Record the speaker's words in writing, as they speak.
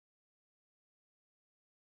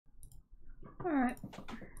Alright.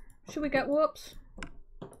 Should we get whoops?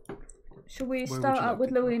 Should we Where would start you out like with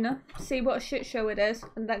to go? Luina, see what a shit show it is,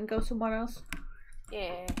 and then go somewhere else?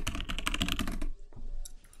 Yeah.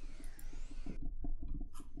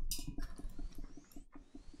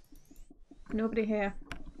 Nobody here.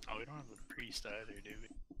 Oh, we don't have a priest either, do we?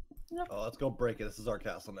 Nope. Oh, let's go break it. This is our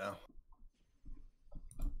castle now.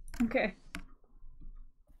 Okay.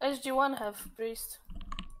 SG1 have priest.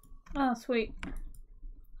 Ah, sweet.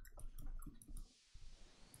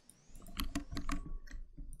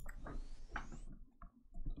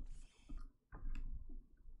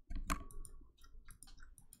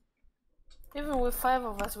 Even with 5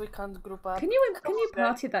 of us, we can't group up. Can you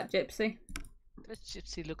party that gypsy? This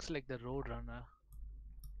gypsy looks like the roadrunner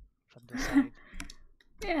from the side.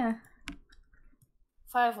 Yeah.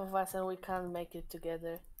 5 of us and we can't make it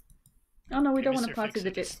together. Oh no, we don't Maybe want to Sir party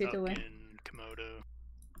the Fix-It is gypsy, do we? stuck in Komodo.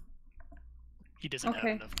 He doesn't Okay.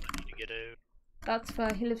 have enough money to get out. That's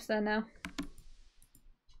fair, he lives there now.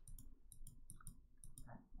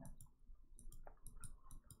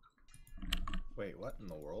 Wait, what in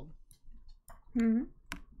the world? Hmm.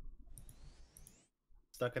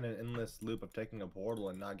 Stuck in an endless loop of taking a portal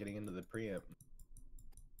and not getting into the preamp.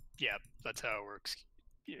 Yeah, that's how it works.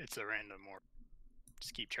 It's a random order.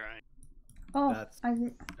 Just keep trying. Oh, That's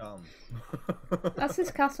dumb. that's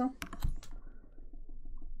his castle.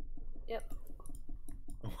 Yep.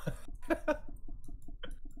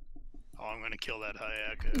 Oh, I'm gonna kill that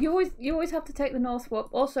Hayaka. You always have to take the north swap.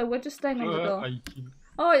 Also, we're just staying on the door. I keep...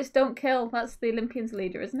 Oh, it's don't kill. That's the Olympians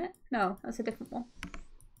leader, isn't it? No, that's a different one.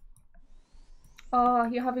 Oh,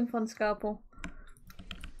 you're having fun, Scalpel.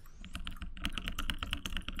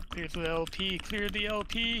 Clear the LP, clear the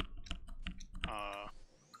LP!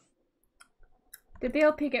 Did the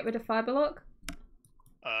LP get rid of Fiberlock?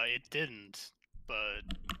 It didn't, but...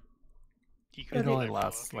 He could It have only let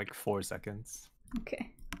lasts go. like 4 seconds.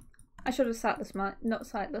 Okay. I should have sightless, not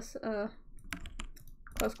sightless,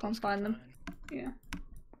 close confine them. Yeah.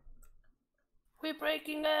 We're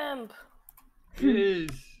breaking amp! Yes,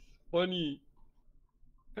 funny.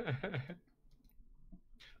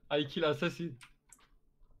 I kill assassin.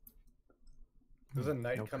 There's a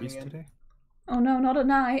knight No coming priest in. today? Oh no, not at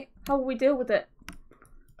night. How will we deal with it?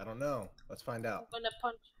 I don't know. Let's find I'm out. gonna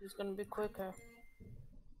punch. It's gonna be quicker.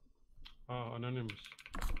 Oh, anonymous.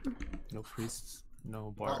 No priests,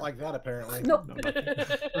 no bar. Not like that, apparently. Nope. No, nothing.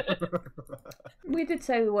 We did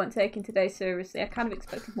say we weren't taking today seriously. I kind of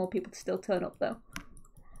expected more people to still turn up though.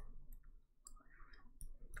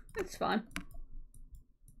 It's fine.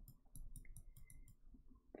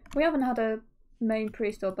 We haven't had a main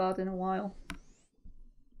priest or bard in a while.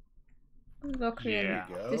 Zokrian Yeah.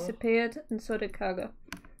 There you go. disappeared, and so did Kaga.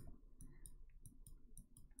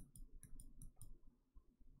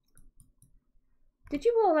 Did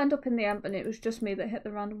you all end up in the amp and it was just me that hit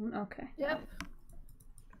the random one? Okay. Yep.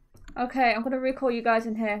 Okay, I'm gonna recall you guys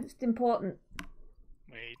in here. It's important.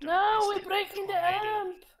 Wait, don't No, waste we're it. breaking the Wait.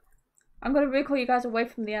 amp! I'm gonna recall you guys away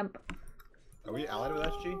from the amp. Are we allied with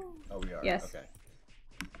SG? Oh, we are. Yes. Okay.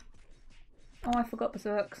 Oh, I forgot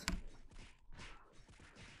Berserks.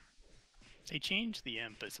 They changed the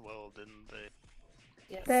imp as well, didn't they?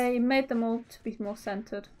 Yes. They made them all to be more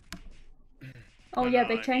centered. Oh No, yeah, no,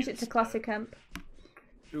 they I changed mean it to it's classic amp.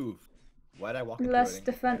 Oof. Why'd I walk into Less it?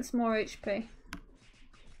 defense, more HP.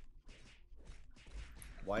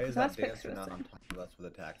 Why is That's that dancer fixed not for on top of us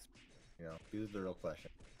with attacks? You know, these are the real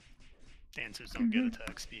question. Dancers don't get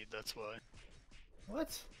attack speed, that's why.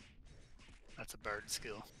 What? That's a bard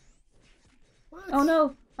skill. What? Oh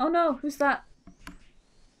no! Oh no! Who's that?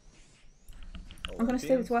 I'm gonna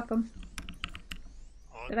steal Olympians? his weapon.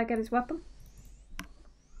 Oh, Did I get his weapon?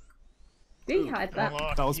 Did he Ooh, hide that?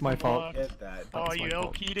 unlocked, That was keep my fault. unlocked. Get that. Oh, was you my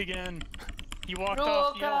fault. LP'd again. He walked Roll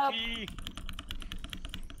off the up. LP.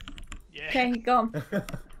 Yeah. Okay, gone.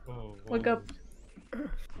 Oh, We're wow. good.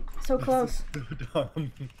 So close. So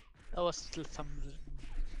dumb. That was still some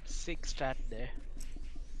sick strat there.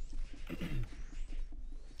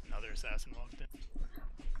 Another assassin walked in.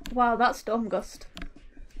 Wow, that's Stormgust.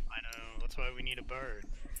 I know, that's why we need a bard.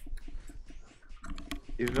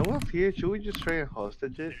 Is no one here? Should we just try and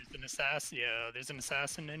hostage it? There's an assassin. Yeah, there's an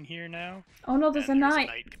assassin in here now. Oh no, there's a and knight.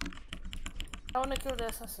 I wanna kill the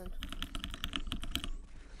assassin.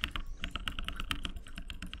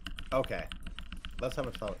 Okay. Let's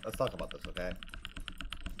talk about this, okay?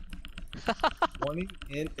 20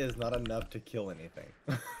 int is not enough to kill anything.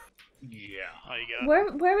 Yeah, I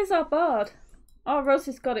got. Where is our bard? Oh,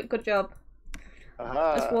 Rosie's got it. Good job.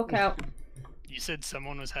 Let's walk out. You said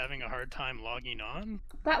someone was having a hard time logging on?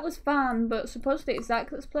 That was Van, but supposedly it's Zach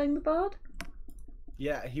that's playing the bard.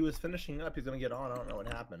 Yeah, he was finishing up. He's gonna get on. I don't know what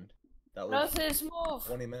happened. That was Francis, move!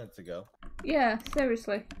 20 minutes ago. Yeah,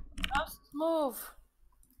 seriously. Francis, move!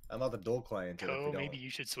 I'm about to dual client it if we Oh, don't. maybe you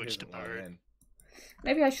should switch to here's a line Bard. in.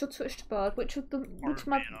 Maybe I should switch to Bard. Which of the Or which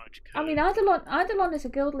my Manoj I mean could. Eidolon is a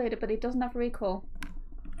guild leader, but he doesn't have recall.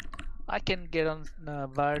 I can get on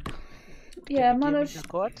Bard. Yeah, Can you give me Manoj. the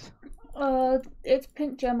codes? It's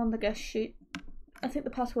pink gem on the guest sheet. I think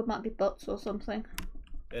the password might be butts or something.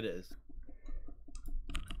 It is.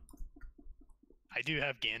 I do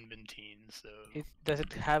have Ganbentine, so. Does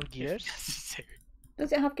it have if gears? necessary.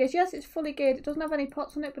 Does it have gears? Yes, it's fully geared. It doesn't have any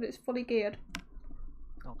pots on it, but it's fully geared.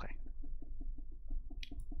 Okay.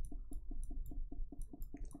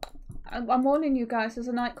 I'm warning you guys, there's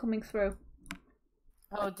a knight coming through.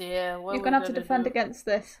 Oh dear, what You're are we gonna have to defend do? against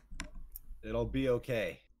this. It'll be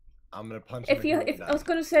okay. I'm gonna punch him. If I was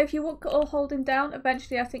gonna say, if you won't all hold him down,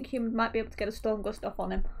 eventually I think you might be able to get a storm gust off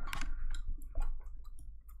on him.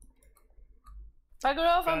 Bugger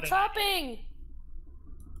off, I'm Got it. trapping!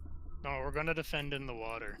 No, we're gonna defend in the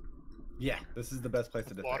water. Yeah, this is the best place to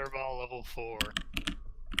defend. Water ball level 4.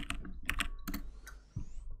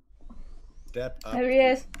 Step up. There he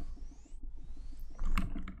is.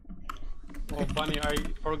 Oh, Bunny, I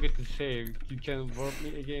forget to save. You can warp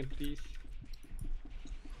me again, please?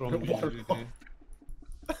 From Water the ball.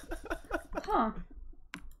 Huh.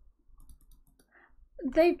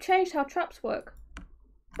 They've changed how traps work.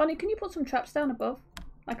 Bonnie, can you put some traps down above?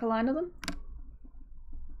 Like a line of them?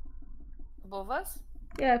 Above us?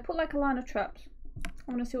 Yeah, put like a line of traps.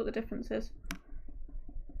 I want to see what the difference is.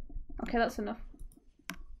 Okay, that's enough.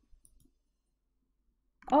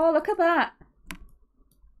 Oh, look at that!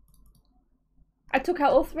 I took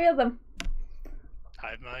out all 3 of them.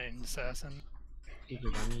 Hive Mind Assassin. Thank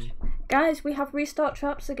you, Bunny. Guys, we have restart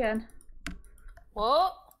traps again.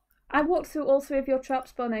 What? I walked through all 3 of your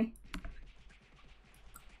traps, Bunny.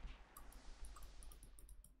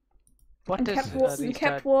 What And is kept, restart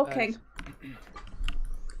kept walking.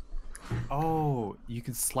 Oh, you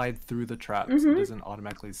can slide through the traps. Mhm. It doesn't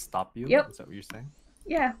automatically stop you. Yep. Is that what you're saying?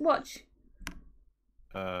 Yeah, watch.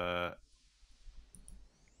 I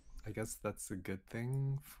guess that's a good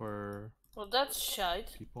thing for Well, that's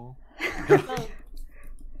shite. people. No,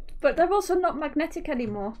 But they're also not magnetic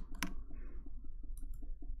anymore.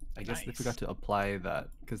 I guess they Nice. forgot to apply that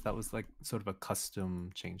because that was like sort of a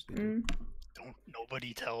custom change they did. Don't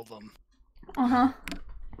nobody tell them. Uh-huh.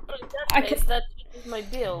 in that I case, that is my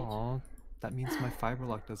build. Aw, that means my fiber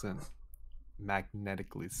lock doesn't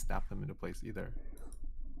magnetically snap them into place either.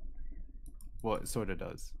 Well, it sort of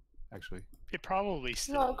does, actually. It probably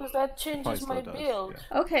still. No, because that changes Probably my still does, build.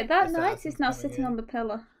 yeah. Okay, that Assassin's knight is now coming sitting in. on the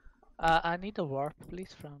pillar. I need a warp,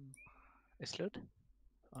 please, from Islut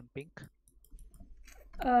on pink.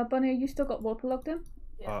 Bunny, you still got water logged in?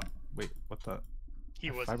 Yeah. Wait, what the? He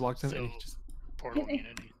I was fiber locked him and still he just. portal Hit me.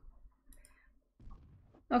 immunity.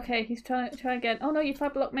 Okay, he's trying again. Oh no, you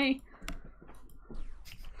fiber blocked me.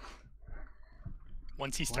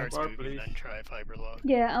 Once he starts bar, moving, please. then try fiber lock.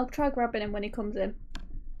 Yeah, I'll try grabbing him when he comes in.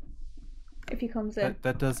 If he comes in.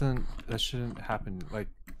 That shouldn't happen. Like,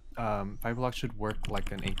 fiber lock should work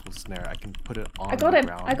like an ankle snare. I can put it on I got the him!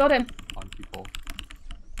 ground I got him! on people.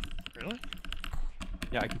 Really?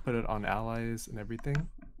 Yeah, I can put it on allies and everything,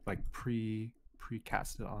 like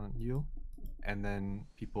pre-cast it on you, and then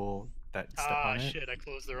people that step Ah, on it. shit! I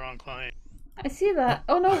closed the wrong client. I see that.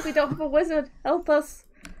 Oh no, we don't have a wizard. Help us.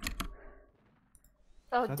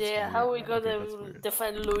 Oh That's dear, how are we weird. gonna Okay, that's weird.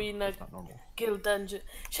 defend Louis in a That's not normal. guild dungeon?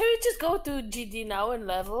 Shall we just go to GD now and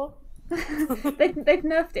level? They've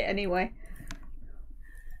nerfed it anyway.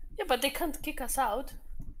 Yeah, but they can't kick us out.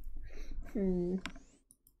 Hmm.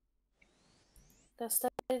 They'll stay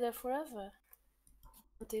there forever.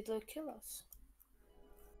 Until they kill us.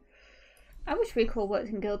 I wish recall worked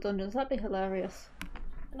in guild dungeons. That'd be hilarious.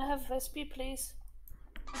 Can I have SP, please?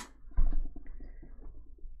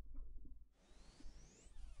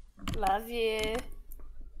 Love you.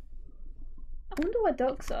 I wonder where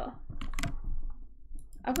ducks are.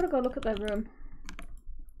 I've got to go look at their room.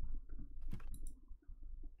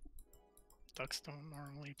 Ducks don't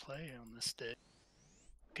normally play on this day.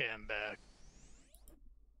 Okay, I'm back.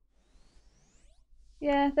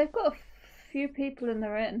 Yeah, they've got a few people in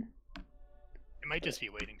their inn. It might just be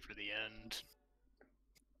waiting for the end.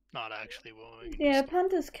 Not actually wooing. Yeah, just-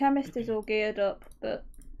 Panda's chemist is all geared up, but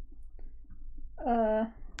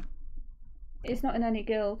it's not in any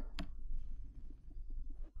guild.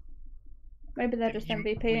 Maybe they're just We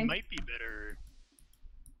MVPing. might be better.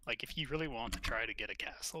 Like, if you really want to try to get a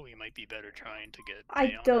castle, we might be better trying to get. I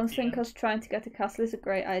Payon don't at the think end. us trying to get a castle is a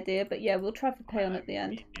great idea, but yeah, we'll try for Payon at the I end.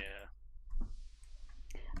 mean, yeah.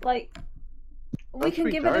 Like, we That's can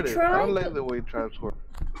give it a retarded. I try. don't like but the way traps work.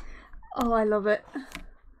 Oh, I love it.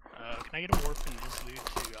 Can I get a warp in this loot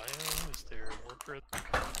to Io? Is there a warp for it?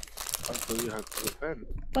 Until you have to defend.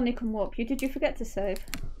 Bunny can warp you. Did you forget to save?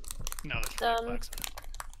 No, there's Done. blacksmith.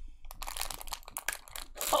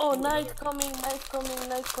 Oh, night coming from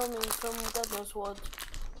God knows what.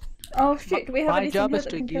 Oh shit, do we have My anything job here is that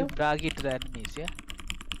to can give kill? Bragi to the enemies, yeah?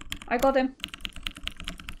 I got him.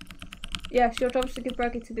 Yes, your job is to give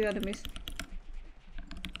Braggy to the enemies.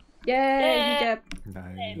 Yay, Yeah. you dead.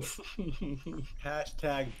 Nice.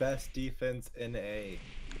 Hashtag best defense in A.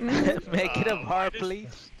 Make it a why bar, does-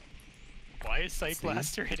 please. Why is Sight See?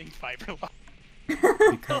 Blaster hitting fiber lock?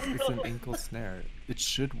 Because it's an ankle snare. It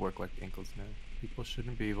should work like ankle snare. People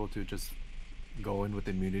shouldn't be able to just go in with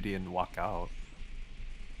immunity and walk out.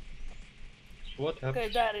 What Okay,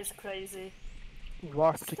 happened? that is crazy.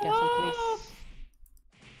 Warp to castle, please.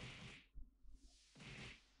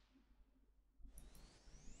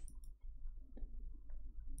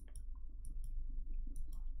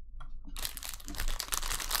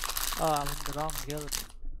 Oh, I'm in the wrong guild.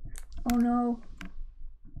 Oh no.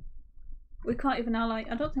 We can't even ally.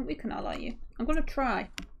 I don't think we can ally you. I'm gonna try.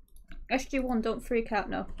 SG1, don't freak out.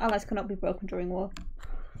 No, allies cannot be broken during war.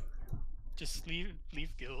 Just leave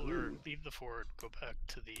guild or leave the fort. Go back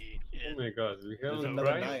to the Oh inn. my god, we have There's a another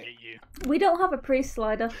bright. night. Get you. We don't have a priest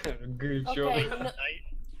slider. Good Okay, job. no, Night.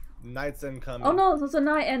 Knights incoming. Oh no, there's a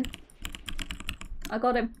knight in. I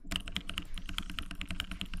got him.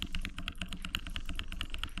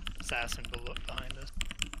 Assassin behind us.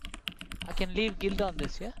 I can leave guild on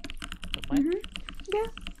this, yeah? Don't mind. Yeah.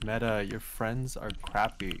 Meta, your friends are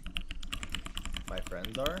crappy. My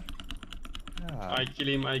friends are. Yeah. I kill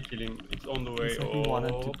him. It's on the He way. said he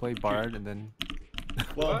wanted to play Bard and then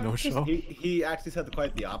Well, no show. he actually said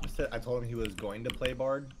quite the opposite. I told him he was going to play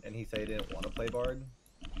Bard, and he said he didn't want to play Bard.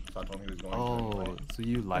 So I told him he was going to. Oh, anyway. so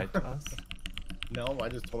you lied to us? No, I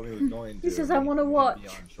just told him he was going to. He says, and "I wanna he'd be watch."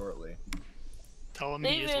 on shortly. Tell him he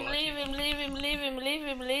leave is him, watching. leave him, leave him, leave him, leave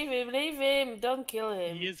him, leave him, leave him. Don't kill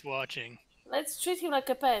him. He is watching. Let's treat him like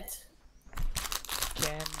a pet.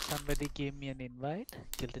 Can somebody give me an invite?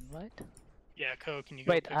 Guild invite? Yeah, Ko, can you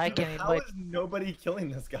go Wait, pick I up? can How invite. is nobody killing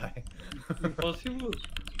this guy? Impossible.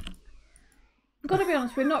 I've got to be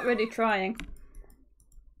honest, we're not really trying.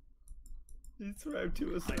 He survived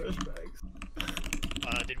 2 Osiris bags.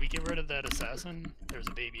 Did we get rid of that assassin? There's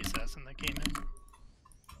a baby assassin that came in.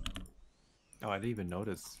 Oh, I didn't even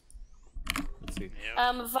notice. Let's see.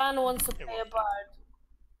 Yeah. Van wants to It play a won't. bard.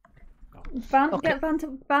 Van, Okay. get Van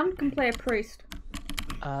to. Van can play a priest.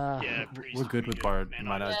 Yeah, priest We're would good be with Bard. Man,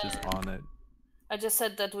 Mana's Yeah. just on it. I just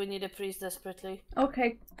said that we need a priest desperately.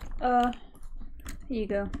 Okay. Here you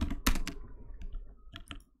go.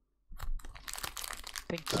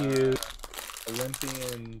 Thank you.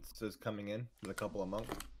 Olympians is coming in with a couple of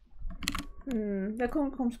monks. They're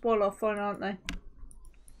gonna come spoil our fun, aren't they?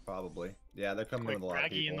 Probably. Yeah, they're coming Quick, in with a lot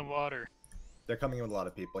of Braggy in the people. water. They're coming in with a lot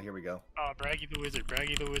of people. Here we go. Oh, Braggy the wizard,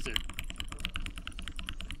 Braggy the wizard.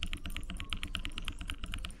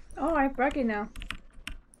 Alright, Braggy now.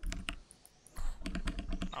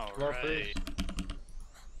 Alright.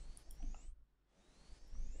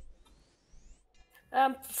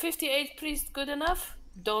 58 priest good enough?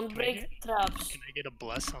 Don't Can I break get- traps. Can I get a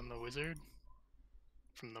bless on the wizard?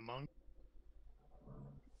 From the monk?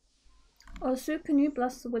 Oh, Sue, can you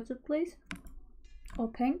bless the wizard, please? Or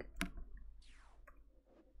Pink?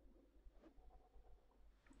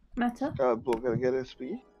 Meta? We're gonna get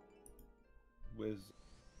SP. Wiz.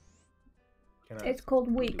 Can I? It's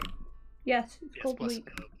called weak. Yes, it's Yes, called bless, weak.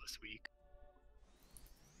 bless week.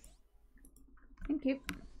 Thank you.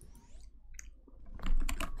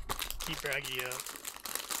 Keep Braggy up.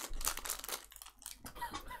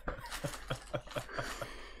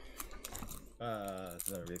 It's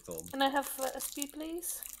never be told. Can I have SP,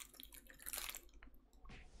 please?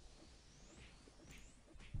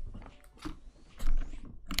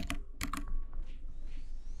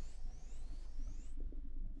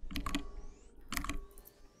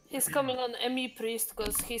 He's coming on ME priest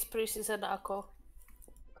because his priest is an Akko.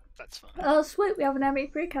 That's fine. Oh, sweet, we have an ME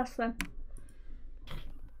precast then.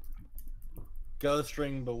 Ghost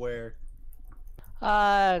ring beware.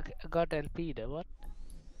 Got LP, the what?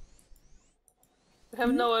 We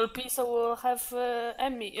have no LP, so we'll have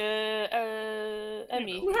ME.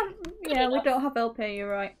 ME. We have, yeah, we don't have LP, you're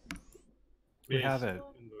right. We Yes, have it.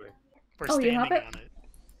 on the way. We're Oh, you standing have it? on it.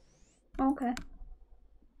 Okay.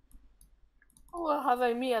 We'll have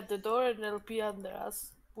ME at the door and LP under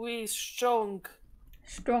us. We strong.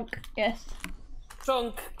 Strong, yes.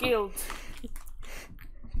 Strong guild.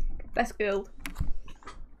 Best guild.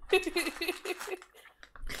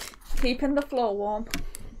 Keeping the floor warm.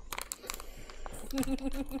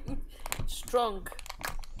 Strong.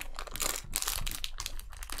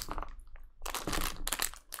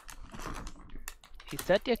 Is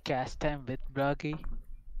that your cast time with Bragi?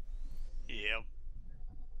 Yep.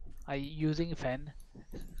 Are you using Fen?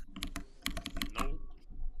 Nope.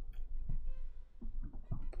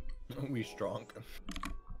 We strong.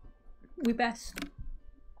 We best.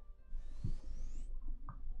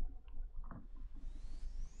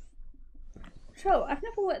 So, I've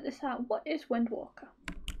never worked this out. What is Windwalker?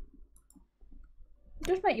 It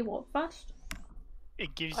does make you walk fast.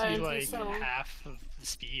 It gives you Apparently like so. half of the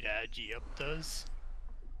speed Agi up does.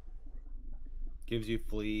 Gives you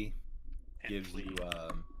flee. And Gives flee. you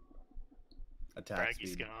attack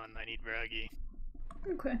Braggy's speed. gone. I need Braggy.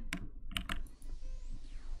 Okay.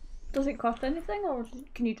 Does it cost anything, or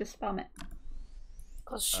can you just spam it?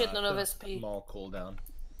 Cause shit none of It's a SP. Small cooldown,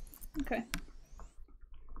 Okay.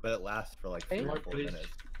 but it lasts for like 3 or 4 Please. minutes.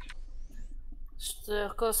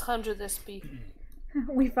 Cost 100 SP.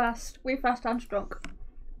 We fast and strong.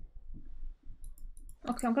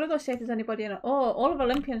 Okay, I'm gonna go see if there's anybody in it. Oh, all of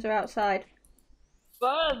Olympians are outside.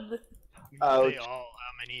 Fun! Ouch. They all.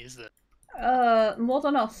 How many is that? More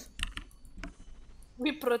than us.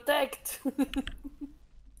 We protect.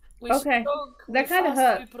 We Okay, strong, that we kinda fast,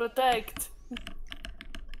 hurt. We protect.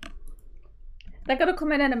 They're gonna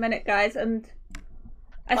come in a minute, guys, and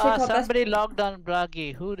I think our best. Somebody logged on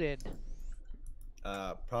Bragi. Who did?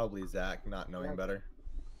 Probably Zach, not knowing better.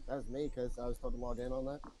 That was me, because I was told to log in on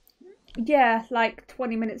that. Yeah, like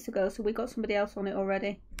 20 minutes ago, so we got somebody else on it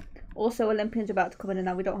already. Also, Olympians are about to come in and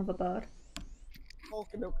now we don't have a bard.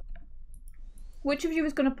 Okay, no. Which of you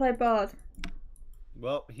is going to play bard?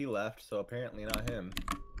 Well, he left, so apparently not him.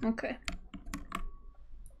 Okay.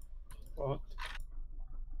 What?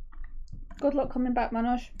 Good luck coming back,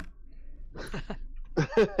 Manoj.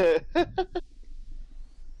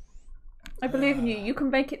 I believe in you. You can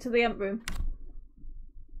make it to the Ent room.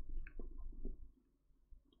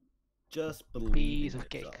 Just believe Piece in of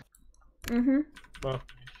cake. yourself. Mm-hmm. Well,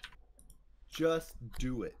 Just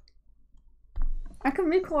do it. I can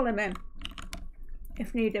recall him in.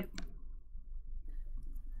 If needed.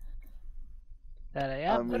 There I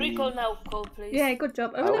am. Recall now, Cole, please. Yeah, good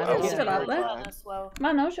job. Are I Olympians will still out recall. there? As well.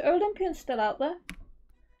 Manoj, are Olympians still out there?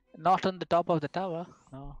 Not on the top of the tower.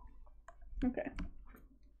 No. Okay.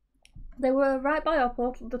 They were right by our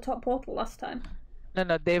portal, the top portal last time.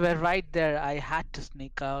 No, they were right there. I had to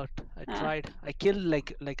sneak out. I Ah. tried. I killed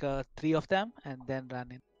like 3 of them and then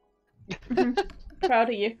ran in. Proud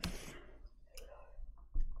of you.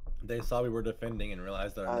 They saw we were defending and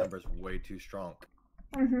realized that our numbers were way too strong.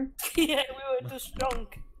 Mm-hmm. Yeah, we were too strong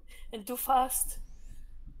and too fast.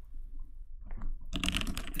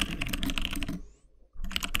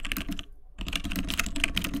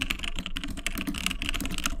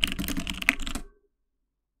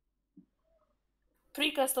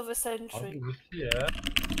 Precast of a century. yeah.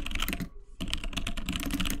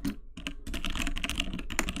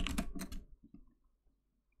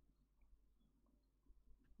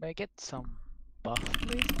 May I get some buff,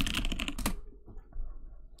 please?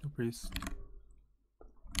 No priest.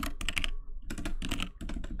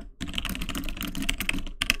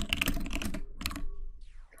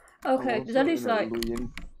 Okay, Zelly's like,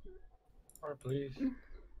 Or please.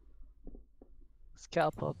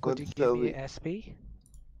 Scalper, could you What's give me Zelly? SP?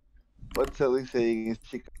 What Sally's saying is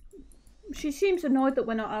she. she seems annoyed that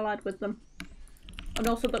we're not allied with them. And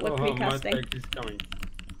also that we're Oh, my precasting. tech is coming.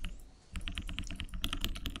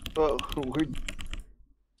 Well,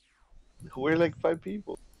 we're like 5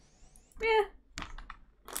 people. Yeah.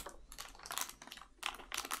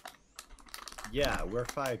 Yeah, we're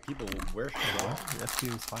 5 people. We're strong. The SP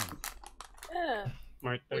was fine. Yeah.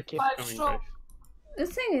 My tech is Five coming, strong. guys. The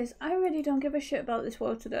thing is, I really don't give a shit about this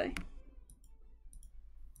world today.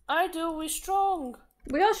 I do, we're strong.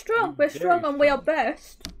 We are strong. We're We're strong very and we are strong.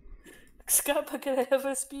 best. Scalper, can I have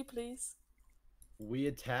SP, please? We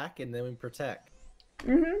attack and then we protect.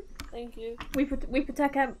 Mhm. Thank you. We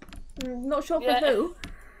protect Emp. Not sure for Yeah. who.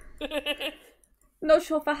 Not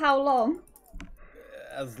sure for how long.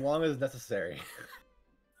 As long as necessary.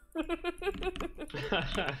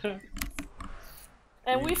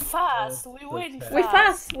 And we fast. both We win protect. fast. We're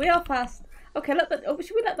fast. We are fast. Okay,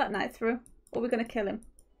 should we let that knight through? Or are we gonna kill him?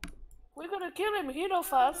 We're gonna kill him. He no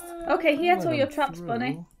fast. Okay, he had all Let your him traps, through.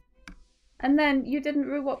 Bunny. And then you didn't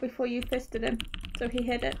rewatch before you fisted him. So he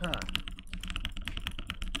hid it. Huh.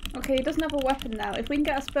 Okay, he doesn't have a weapon now. If we can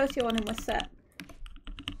get a Spursio on him, we're set.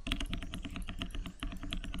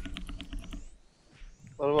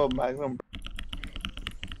 What about Magnum?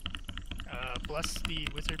 Bless the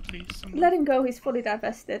wizard, please. Someone. Let him go, he's fully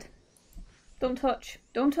divested. Don't touch.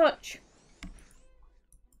 Don't touch.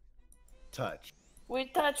 touch, We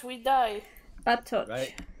touch, we die. Bad touch.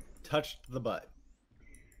 right? Touched the butt.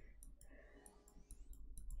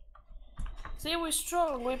 See, we're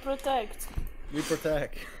strong, we protect. We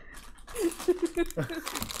protect.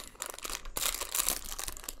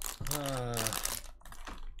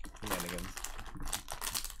 Shenanigans.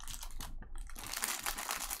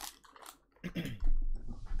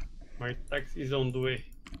 My tax is on the way.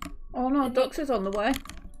 Oh no, Dux is on the way.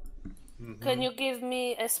 Can you give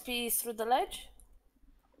me SP through the ledge?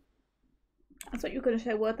 I thought you were going to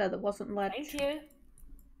say a word there that wasn't ledge. Thank you.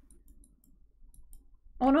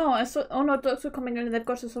 Oh no, I saw. Oh no, Ducks are coming in and they've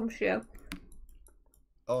got a Sumpshio.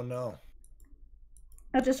 Oh no.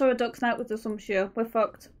 I just saw a Ducks now with the Sumpshio. We're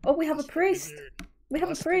fucked. Oh, we have a priest. We have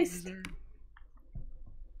a Lost the priest. wizard.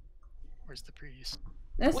 Where's the priest?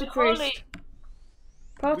 There's We the priest. holy.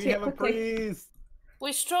 Party We it have a quickly. priest.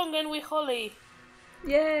 We strong and we holy.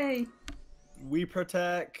 Yay! We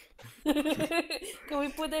protect. Can we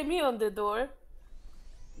put Amy on the door?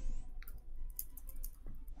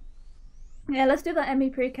 Yeah, let's do that ME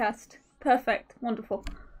precast. Perfect. Wonderful.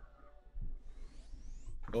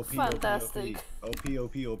 OP, Fantastic. OP,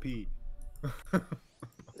 OP, OP. You're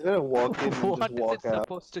gonna walk in and What just is walk it out.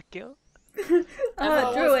 supposed to kill?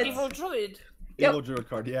 Druids. Evil druid. Yep. Evil druid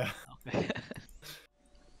card, yeah. Okay.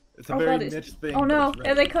 It's a Oh very god, it's... niche thing. Oh but no, it's here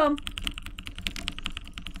rare. they come.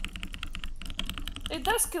 It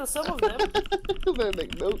does kill some of them. They're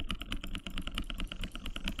like, nope.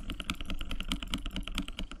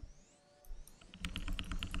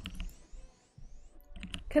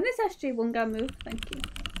 Can this SG1 guy move? Thank you.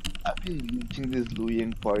 I've been using this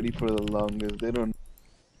Luyang party for the longest. They don't.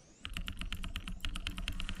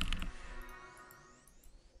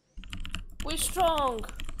 We strong.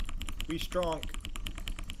 We strong.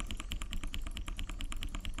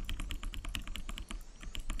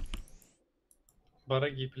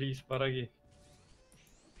 Baragi, please, Baragi.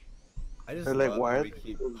 I just They're like, love why that are we they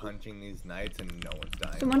keep so- punching these knights and no one's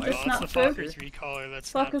dying. Someone Why just is- Oh, snap it's through. the Falker's recaller.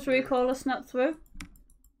 That's Fuckers recaller snap through.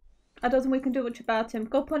 I don't think we can do much about him.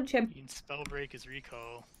 Go punch him. You can spell break his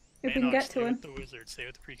recall. If we can get stay to him. with the wizard. Stay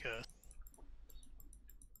with the precast.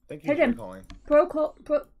 Thank you Hit for him. calling.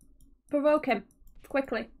 Provoke him.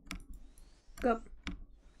 Quickly. Go.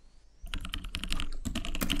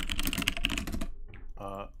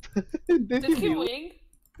 Did Did you he do- wing?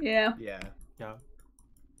 Yeah. Yeah. Yeah.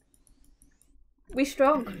 We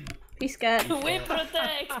strong. He's scared. We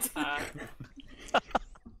protect.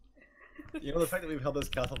 You know, the fact that we've held this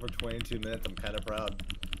castle for 22 minutes, I'm kind of proud.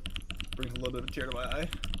 Brings a little bit of a tear to my eye.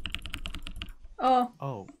 Oh.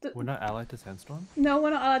 Oh, Th- we're not allied to Sandstorm? No, we're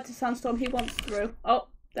not allowed to Sandstorm. He wants through. Oh,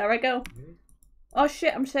 there I go. Oh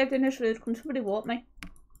shit, I'm saved initially. Can somebody warp me?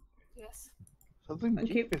 Yes. Something Thank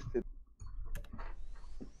you. Jeepers did.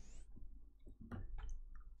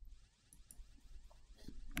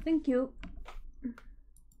 Thank you.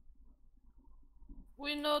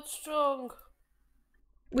 We not strong.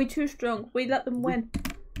 We too strong. We let them win.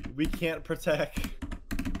 We can't protect.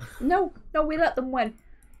 No, we let them win.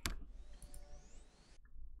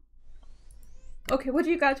 Okay, what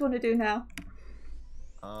do you guys want to do now?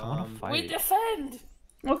 I want to fight. We defend.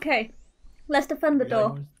 Okay, let's defend the We door.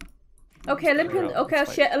 like- Okay, Olympians. Let's Okay, oh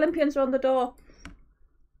fight. shit, Olympians are on the door.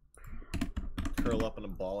 Curl up in a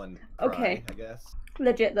ball and cry, Okay. I guess.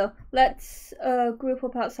 Legit though. Let's group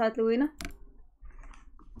up outside Luina.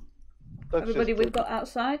 Doug Everybody just we've took- got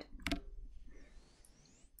outside.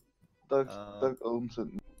 Doug Um, owns it.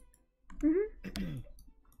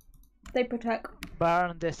 They protect.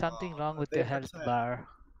 Baron, there's something wrong with they your health protect. bar.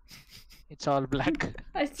 It's all black.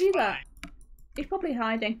 I see that. He's probably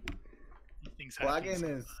hiding. Things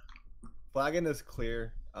happen. Flagon is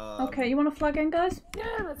clear. Okay, you want to flag in, guys?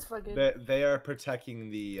 Yeah, let's fucking. They are protecting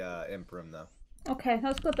the imp room though. Okay,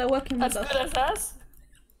 that's good. They're working with As us. good as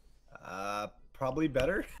us? Probably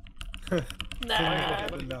better. Nah.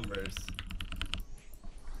 The numbers.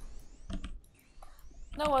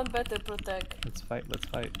 No one better protect. Let's fight, let's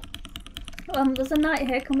fight. There's a knight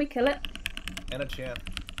here. Can we kill it? And a champ.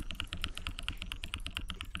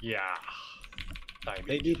 Yeah. Die,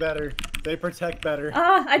 They bitch. do better. They protect better.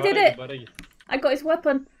 Ah, I did it. Baragi. I got his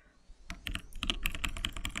weapon.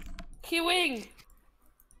 He wing.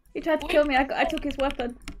 He tried to kill me. I took his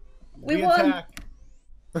weapon. We We won. attack.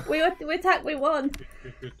 We attacked. We won. Good,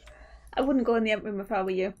 good, good. I wouldn't go in the room if I were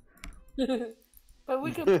you. But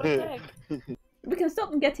we can protect. We can stop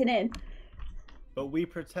them getting in. But we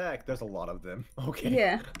protect. There's a lot of them. Okay.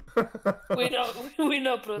 Yeah. We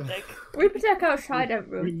don't protect. We protect outside that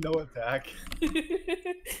We room. no attack.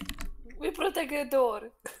 We protect the door.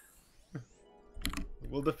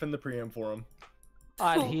 We'll defend the preamp for them.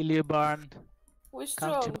 I'll heal you, Baron. We Come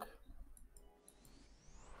to strong.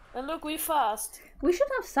 And look, we fast. We should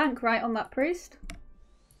have sank right on that priest.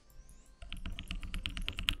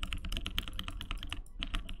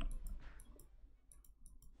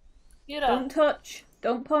 Get Don't up. touch.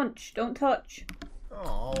 Don't punch. Don't touch.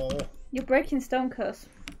 Oh. You're breaking stone curse.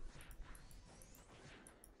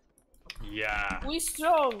 Yeah. We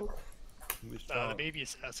strong. The baby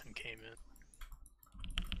assassin came in.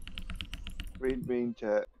 Great brain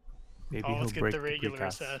chat. Maybe Oh, he'll let's get break the regular precast.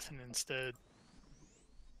 assassin instead.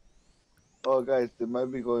 Oh, guys, they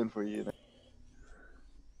might be going for you.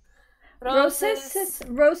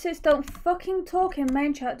 Roses, don't fucking talk in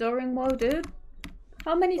main chat during WoW, dude.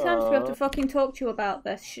 How many times do we have to fucking talk to you about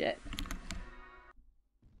this shit?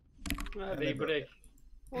 They break.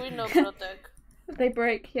 We know protect. They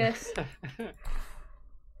break, yes.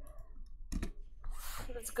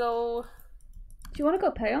 Let's go. Do you want to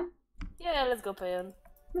go pay him? Yeah, let's go pay him.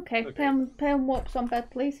 Okay, pay him warps on bed,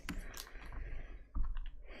 please.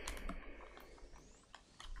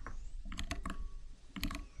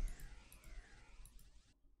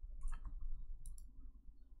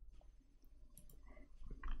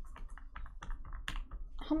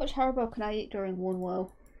 How much Haribo can I eat during one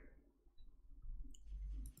WoW?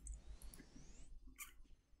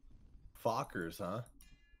 Fockers, huh?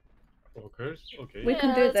 Focus. Okay. We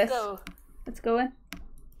can do let's this. Go. Let's go in.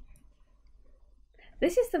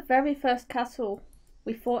 This is the very first castle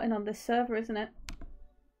we fought in on this server, isn't it?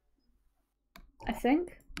 I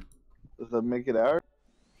think. Does that make it ours?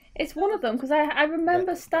 It's one of them, because I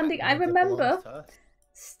remember standing. I remember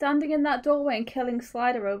standing in that doorway and killing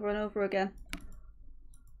Slider over and over again.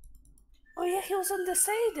 Oh yeah, he was on the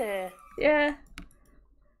side there. Yeah.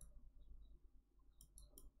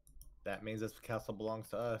 That means this castle belongs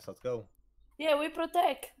to us. Let's go. Yeah, we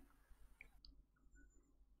protect.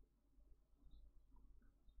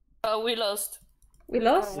 We lost. We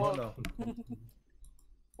lost? Oh, no.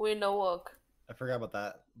 We no walk. I forgot about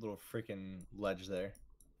that little freaking ledge there.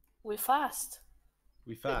 We fast.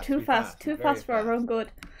 We fast. Too we fast. Too very fast for our own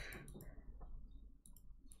good.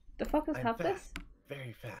 The fuckers I'm have fast. this?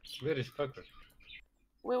 Very fast. Where is Focus?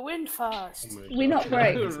 We win fast. Oh my We God. not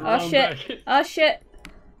break. Oh Run shit. back. Oh shit.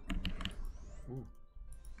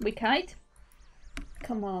 We kite?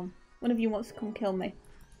 Come on. One of you wants to come kill me.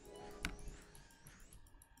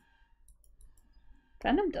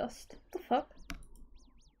 Venom dust? What the fuck?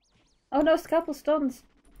 Oh no, scalpel stuns.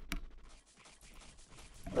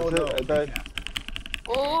 Oh no. I died.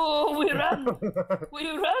 Oh, we run. We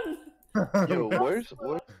run. Yo,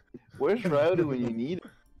 where's Rowdy when you need it?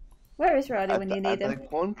 Where is Rowdy when you need him?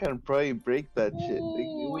 Attack 1 can probably break that shit.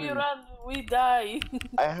 Ooh, we run. We die.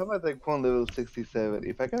 I have Attack 1 level 67.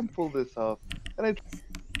 If I can pull this off, and I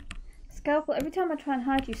Scalpel, every time I try and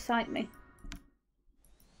hide you sight me.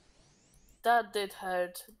 That did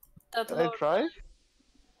hurt. That can I Lord try?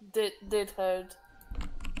 did hurt.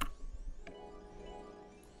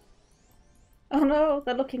 Oh no,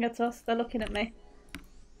 they're looking at us. They're looking at me.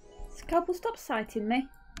 Scalpel, stop sighting me.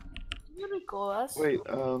 You recall us. Wait,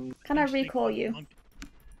 Can I recall you?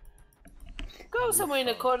 Go somewhere in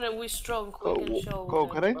the corner. We strong. We can show.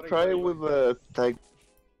 can I try with the Tyke?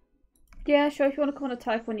 Yeah, sure. If you want to come on a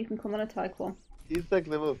type 1, you can come on a type 1. He's like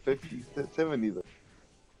level 50, 70 though.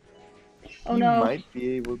 Oh he no. might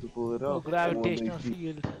be able to pull it Oh, off. gravitational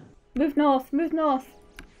field. Move north, move north.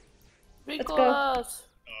 Recall go. us.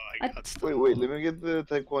 Oh, I got stuck. Wait, let me get the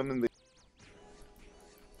Tyke 1 in the...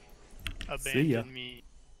 See ya. Abandon me.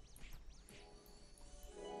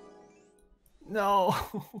 No.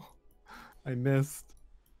 I missed.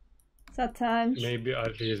 Sad times. Maybe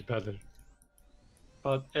RP is better.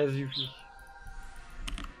 But as you wish.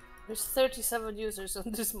 There's 37 users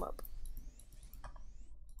on this map.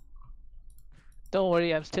 Don't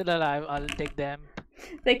worry, I'm still alive. I'll take them.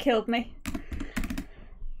 They killed me.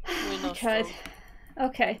 We I know tried. strong.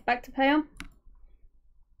 Okay, back to Payon.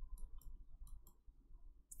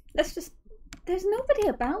 Let's just... There's nobody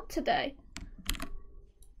about today.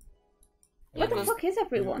 Where the Because- fuck is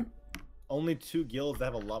everyone? Only 2 guilds that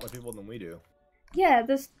have a lot more people than we do. Yeah,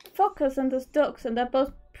 there's fuckers and there's ducks, and they're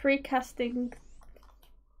both pre-casting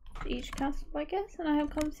each cast, I guess, and I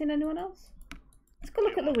haven't seen anyone else. Let's go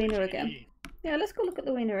look at the wiener again. Yeah, let's go look at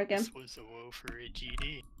the wiener again. This was a woe for a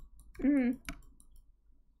GD.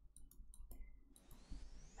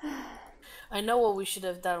 I know what we should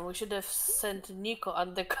have done. We should have sent Nico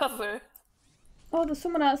undercover. Oh, there's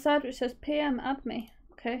someone outside which says PM, add me.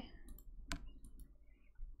 Okay.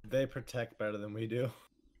 They protect better than we do.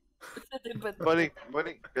 But Buddy,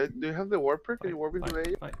 do you have the warper? Can you warp into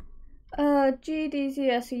the Fight.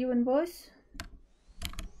 GDZS, are you in voice?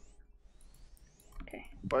 Okay.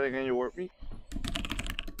 Buddy, can you warp me?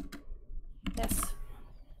 yes.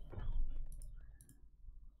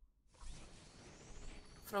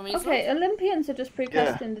 From Isla? Okay, Olympians are just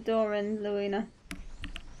precasting the door in Luina.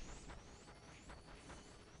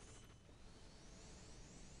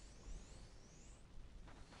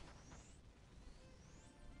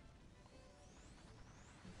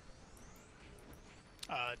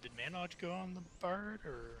 Did Manoj go on the bard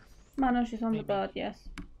or? Manoj is on the Maybe. board, yes.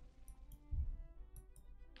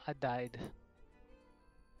 I died.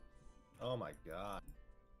 Oh my god.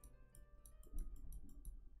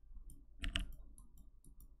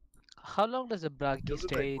 How long does a Bragi This is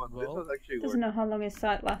stay like, in this WoW? was actually Doesn't work. know how long his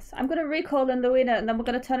sight lasts. I'm gonna recall in Luina and then we're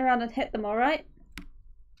gonna turn around and hit them, alright?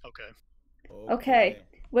 Okay. Okay.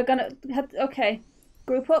 We're gonna head. Okay.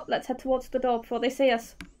 Group up, let's head towards the door before they see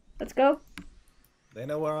us. Let's go. They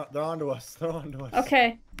know they're onto us. They're onto us.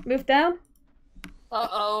 Okay. Move down.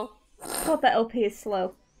 Uh-oh. God, that LP is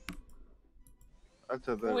slow. That's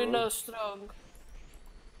a bit We know rough. strong.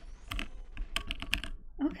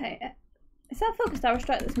 Okay. Is that focused arrow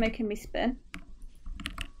strike that's making me spin?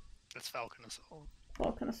 That's Falcon Assault.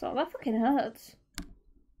 Falcon assault. That fucking hurts.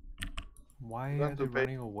 Why You are have they to pay-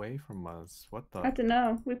 running away from us? What I the? don't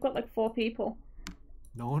know. We've got like 4 people.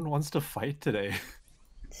 No one wants to fight today.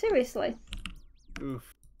 Seriously.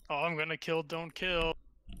 Oof. Oh, I'm gonna kill, don't kill.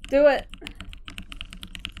 Do it.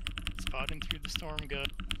 Spotting through the storm gun.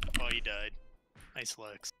 Oh, you died. Nice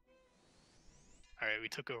legs. Alright, we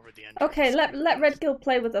took over the entrance. Okay, let Red Guild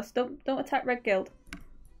play with us. Don't attack Red Guild.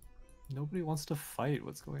 Nobody wants to fight.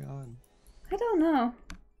 What's going on? I don't know.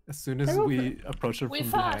 As soon as They're all we approached them We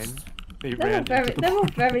from fast. behind, they They're all ran very into the they're all wall.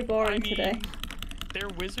 very I boring mean, today. their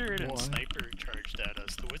wizard and What? sniper charged at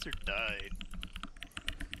us. The wizard died.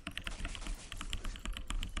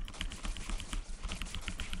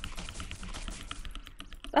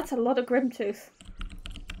 That's a lot of Grimtooth.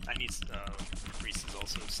 I need. Reese is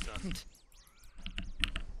also stunned.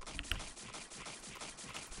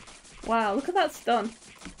 Wow, look at that stun.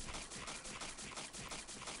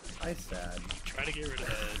 I sad. Try to get rid of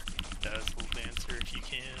that dazzle dancer if you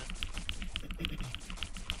can.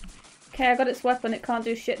 Okay, I got its weapon. It can't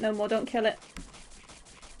do shit no more. Don't kill it.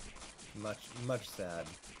 Much sad.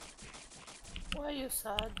 Why are you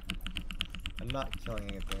sad? I'm not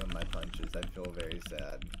killing anything with my punches. I feel very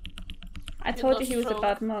sad. I told you not he was a strong.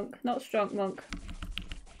 bad monk, not strong monk.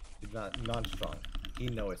 He's not strong. He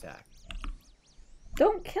no attack.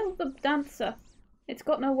 Don't kill the dancer. It's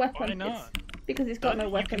got no weapon. Why not? It's because it's got no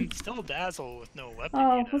You weapon. can still dazzle with no weapon.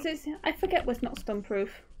 Oh, you know? was it? I forget was not stun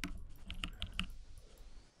proof.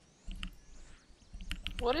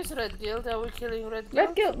 What is Red Guild? Are we killing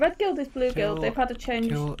Red Guild? Red Guild is Blue Guild. Kill- They've had a change.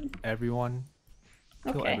 Kill everyone.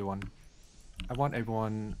 Kill Okay. everyone. I want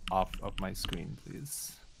everyone off of my screen,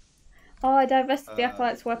 please. Oh, I divested the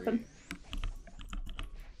acolyte's weapon.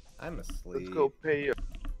 I'm asleep. Let's go pay your...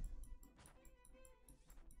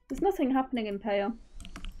 There's nothing happening in Payon.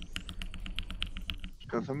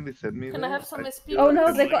 Can somebody send me Can there? I have some SP? Oh no,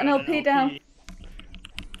 Oh, they I got an LP down.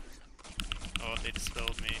 Oh, they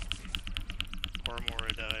dispelled me. Or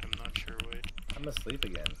Mora died, I'm not sure which. I'm asleep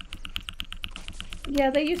again. Yeah,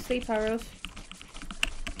 they use sleep arrows.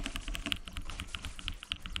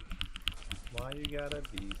 Why you gotta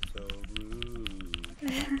be so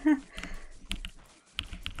rude?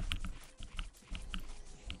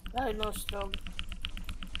 I know strong.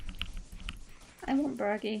 I want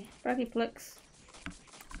Braggy. Braggy Flix.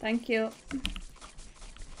 Thank you.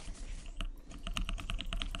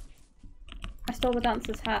 I stole the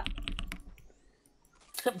dancer's hat.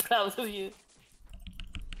 I'm proud of you.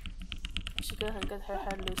 I should go and get her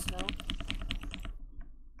hand loose now.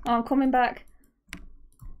 Oh, I'm coming back.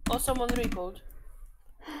 Oh, someone recalled.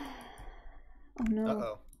 Oh no.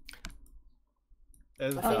 Uh-oh.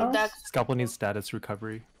 There's a I think Uh-oh. that's Scalpel needs status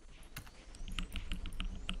recovery.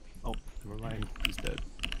 Oh, never mind. He's dead.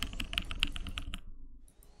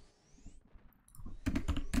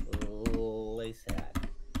 sad.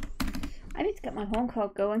 I need to get my horn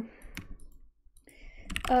card going.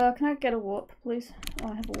 Can I get a warp, please? Oh,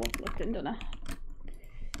 I have a warp left in, don't I?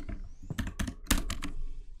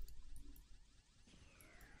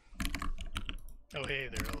 Oh hey,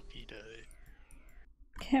 their LP died.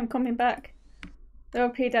 Okay, I'm coming back. They're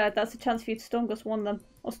OP dead. That's a chance for you to Stungus 1 them.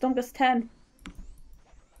 Or Stungus 10.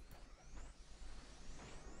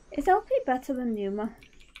 Is LP better than Numa?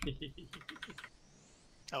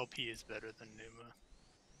 LP is better than Numa.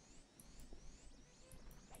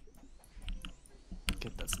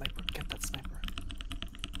 Get that sniper. Get that sniper.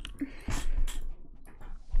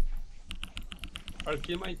 I'll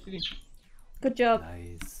kill my kitty. Good job.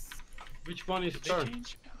 Nice. Which one is Did they turn?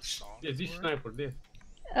 change how songs Yeah, this work? sniper there.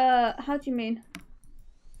 How do you mean?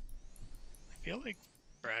 I feel like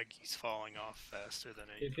Braggy's falling off faster than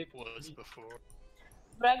it Is it- was before.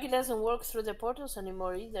 Braggy doesn't work through the portals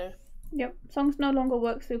anymore either. Yep, songs no longer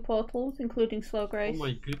work through portals, including slow Oh grace.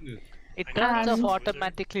 my goodness. It I know turns And- off Buff's wizard.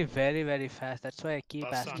 automatically very, very fast. That's why I keep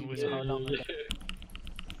Buff's on asking you wizard. how long it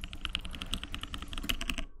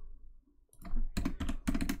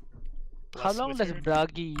How Bless long does wizard.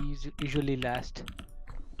 Bragi usually last?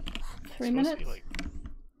 3 Supposed to minutes? be like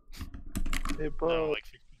Hey, no, Paul. like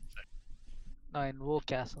 15 seconds. No, in Woe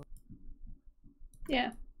Castle.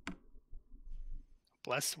 Yeah.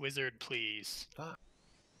 Bless wizard, please. Fuck.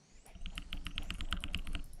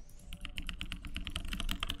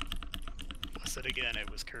 Bless it again. It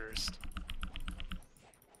was cursed.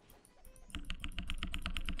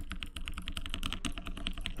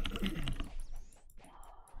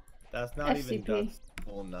 That's not even SCP. Dut's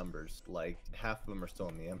full numbers. Like, half of them are still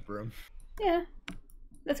in the Imp room. Yeah.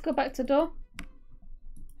 Let's go back to door.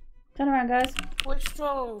 Turn around, guys. Which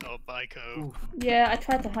strong? Oh, Byko. Yeah, I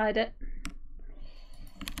tried to hide it.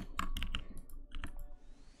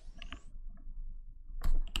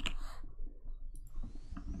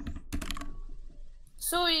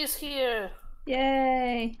 Sui is here.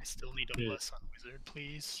 Yay! I still need a Yeah. bless on wizard,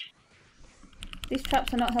 please. These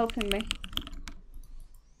traps are not helping me.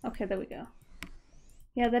 Okay, there we go.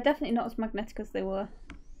 Yeah, they're definitely not as magnetic as they were.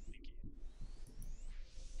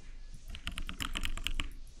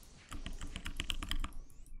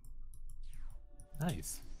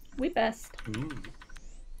 Nice. We best. Ooh.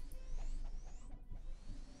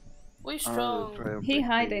 We I'm strong. gonna try and He break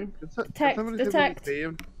hiding. the- Can Detect, somebody see if we detect. can pay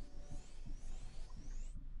him?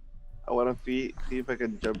 I wanna see if I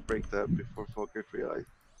can jump break that before Focus realize.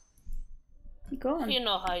 He gone. You're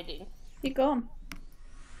not hiding. He gone.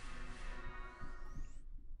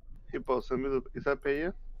 Hippo, send me the. Is that pay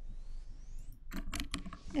you?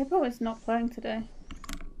 Hippo is not playing today.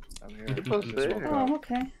 I'm here. Hippo's Just there. woke up. Oh,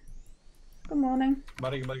 okay. Good morning.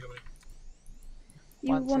 Buddy. You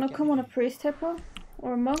One want to second. come on a priest, Hippo?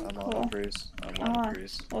 Or a monk? I'm on Or... a priest. I'm on Ah, a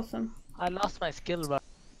priest. awesome. I lost my skill, but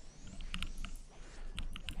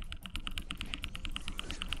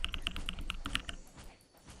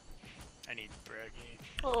I need Braggy.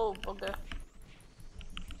 Oh, bugger.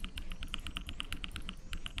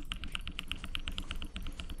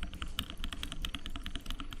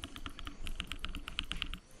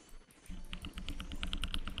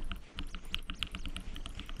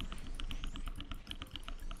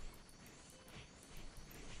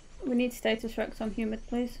 We need status Rex on humid,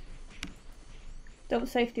 please. Don't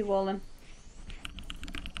safety wall him.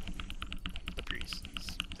 The priest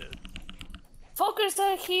is dead. Fokers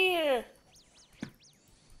are here!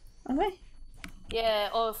 Are they? Yeah,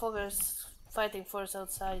 all Fokers fighting for us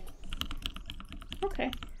outside.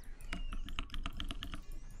 Okay.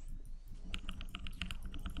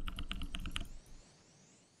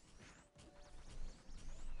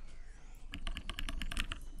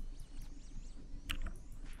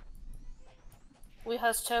 We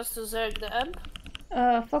has chance to zerg the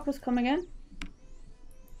amp. Focus coming in.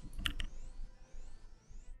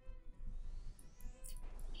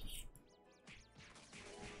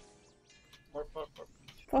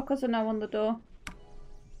 Focus are now on the door.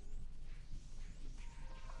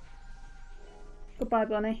 Goodbye,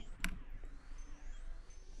 Bunny.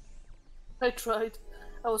 I tried.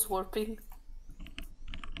 I was warping.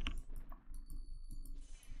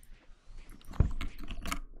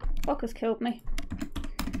 Focus killed me.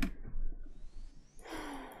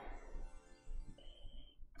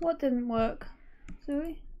 What didn't work?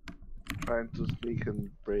 Zooey? Trying to sneak and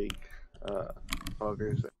break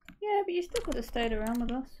Focus. Yeah, but you still could have stayed around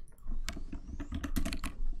with us.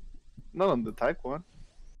 Not on the type one.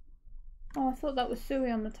 Oh, I thought that was Sui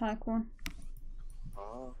on the Tyke one.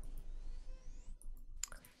 Oh.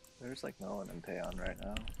 There's like no one in Payon right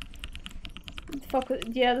now. Focus,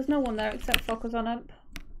 yeah, there's no one there except Focus on Amp.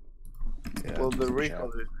 Yeah, Well, the just recall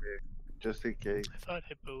check. is here, just in case. I thought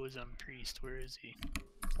Hippo was on priest. Where is he?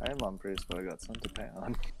 I am on priest, but I got sent to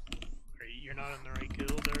Payon. You're not in the right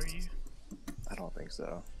guild, are you? I don't think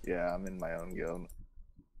so. Yeah, I'm in my own guild.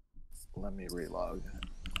 Let me relog.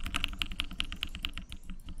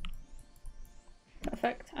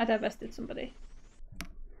 Perfect. I divested somebody.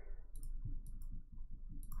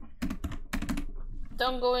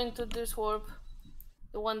 Don't go into this warp.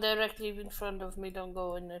 The one directly in front of me, don't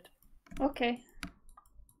go in it. Okay.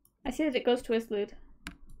 I see that it goes to Islud.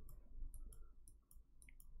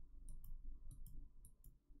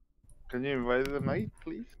 Can you invite the mate,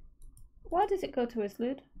 please? Why does it go to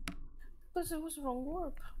Islud? Because it was wrong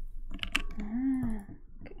warp. Ah.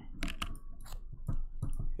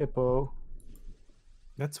 Hippo.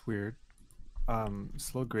 That's weird.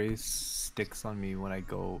 Slow Grace sticks on me when I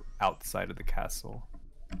go outside of the castle.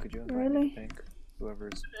 Could you invite Really? me, Pink?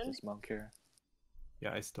 Whoever's this monk here.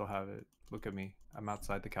 Yeah, I still have it. Look at me. I'm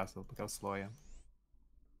outside the castle. Look how slow I am.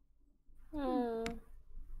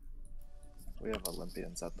 We have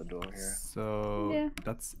Olympians at the door here. So Yeah.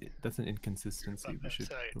 that's an inconsistency. We should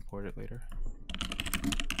report it later.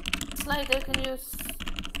 Slider, can you...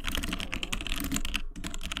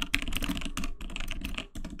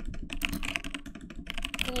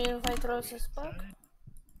 Can you invite Roses back?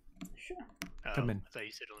 Sure. Come in. I thought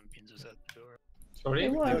you said Olympians was at the door. Sorry, They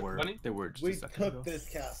were. Bunny? They were just We a second ago. took this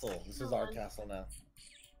castle. This is our castle now.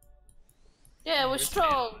 Yeah, we're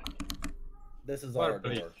strong. This is Fire, our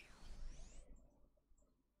please. door.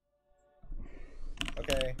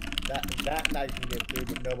 Okay, that night can get through,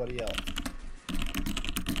 but nobody else.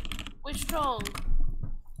 We're strong.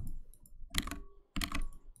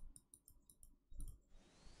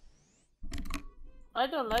 I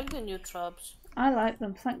don't like the new traps. I like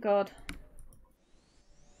them, thank God.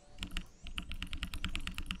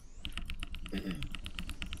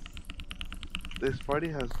 This party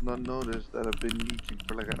has not noticed that I've been leeching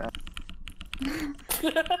for like an hour.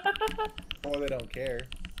 Or they don't care.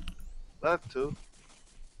 That too.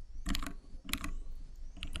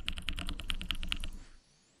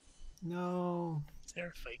 No. Is there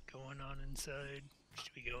a fight going on inside?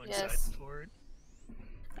 Should we go inside Yes. for it?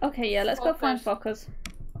 Okay, yeah, let's go find Focus.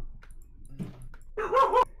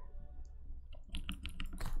 Fockers.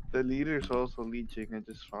 The leader's also leeching. I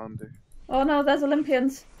just found her. Oh no, there's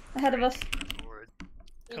Olympians ahead of us. Or...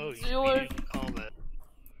 Oh, You were, you didn't call that.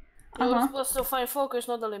 you were Uh-huh. supposed to find Focus,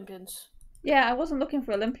 not Olympians. Yeah, I wasn't looking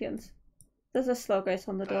for Olympians. There's a slow grace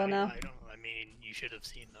on the door now. I mean, you should have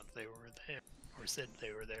seen them. They were there. Or said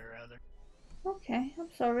they were there, rather. Okay,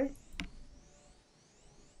 I'm sorry.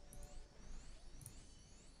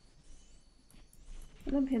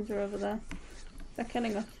 Olympians are over there. They're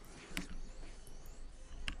killing us.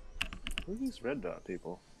 Who are these red dot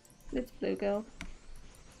people? It's Blue Girl.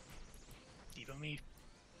 Devo me.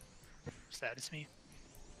 Status me.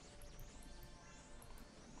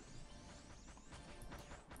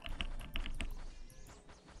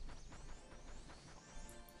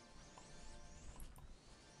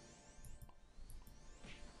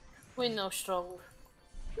 We know strong.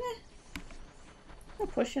 We're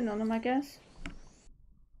pushing on them, I guess.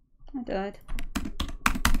 I died.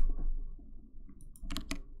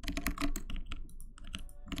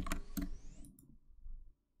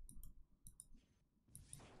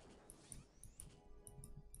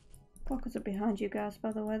 Fuckers are behind you guys,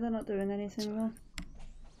 by the way. They're not doing anything wrong.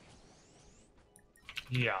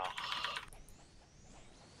 Yeah.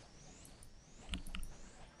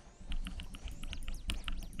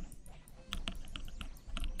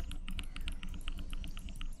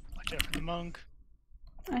 Watch out for the monk.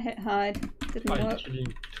 I hit hide. Didn't I'm work.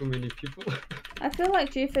 killing too many people. I feel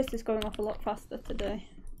like G-Fist is going off a lot faster today.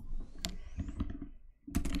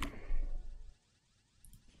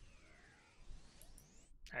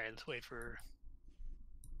 Alright, let's wait for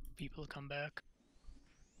people to come back.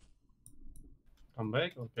 Come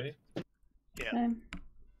back, okay. Yeah.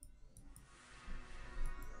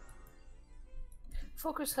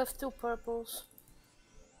 Focus have 2 purples.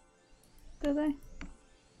 Do they?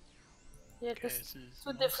 Yeah, Okay, because this is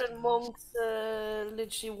 2 most different of monks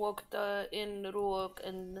literally walked in Ruok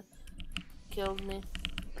and killed me.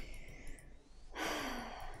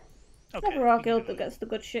 Okay, Never our we can guild go that in. gets the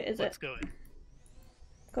good shit, is Let's it? go in.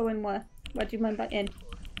 Go in where? Where do you mean by in?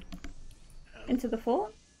 Into the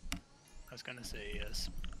fort? I was gonna say yes.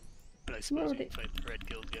 But I suppose would we it- can fight the Red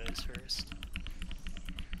Guild guys first.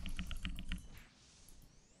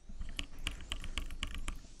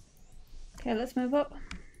 Okay, let's move up.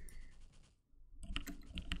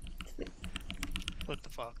 Let the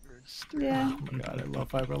Fockers through. Yeah. Oh my god, I love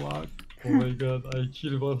Fiberlock. Oh my god, I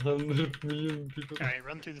killed 100 million people. Alright,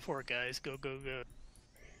 run through the fort, guys. Go, go, go.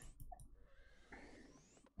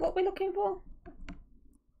 What are we looking for?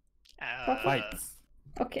 Fights.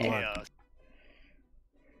 Okay. Blood. Chaos.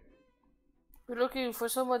 We're looking for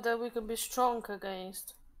someone that we can be strong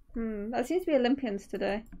against. That seems to be Olympians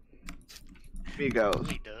today. Migos.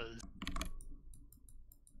 He does.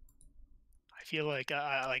 I feel like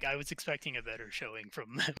I was expecting a better showing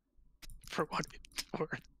from them for what it's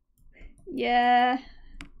worth. Yeah.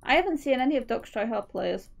 I haven't seen any of Duck's tryhard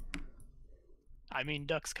players. I mean,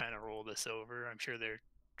 Ducks kind of rolled us over. I'm sure their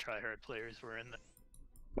tryhard players were in the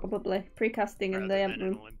Probably. Precasting in rather the than amp an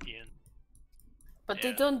room. Olympian. But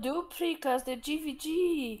they Yeah. don't do precast, they're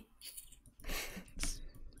GVG.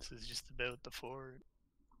 This is just about the fort.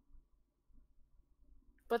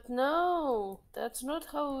 But no, that's not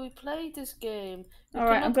how we play this game. You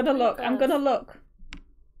Alright, I'm cannot gonna look. I'm precast. gonna look.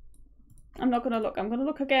 I'm not gonna look. I'm gonna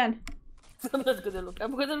look again. I'm not gonna look.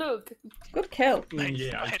 I'm gonna look. Good kill.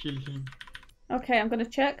 Yeah, I killed him. Okay, I'm gonna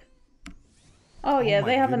check. Oh Oh yeah, my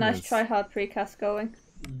they have a nice goodness. try-hard precast going.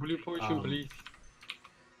 Blue potion, please.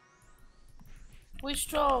 We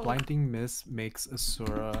strong. Blinding Miss makes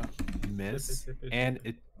Asura miss, and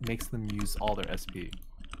it makes them use all their SP.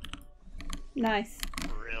 Nice.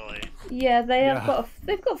 Really? Yeah, they've Yeah.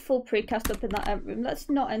 got full precast up in that Emp room. Let's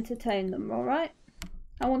not entertain them, alright?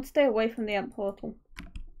 I want to stay away from the Emp portal.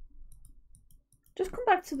 Just come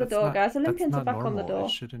back to the door, guys. Olympians are back on the door.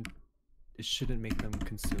 It shouldn't make them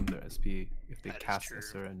consume their SP if they That is cast true.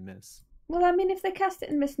 Asura and miss. Well, I mean, if they cast it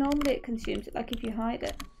and miss, normally it consumes it, like if you hide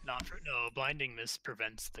it. No, blinding miss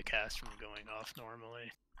prevents the cast from going off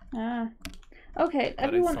normally. Ah. Okay, But I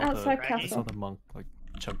everyone saw outside I castle. saw the monk like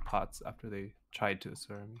chug pots after they tried to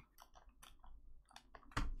Asura me.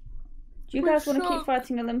 Do you guys want to keep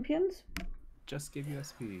fighting Olympians? Just give you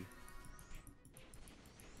SP.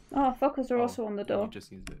 Oh, fuckers are Oh, also on the and door. You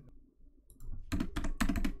just used it.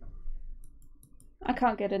 I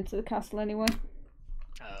can't get into the castle anyway.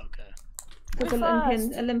 Oh, okay. Because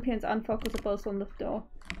Olympians and fuckers are both on the door.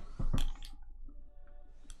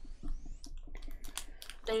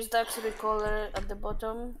 There's the actually caller at the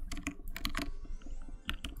bottom.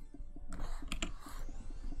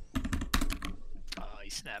 Oh, he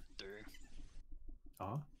snapped through.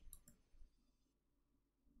 Oh.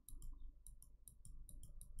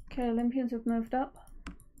 Okay, Olympians have moved up.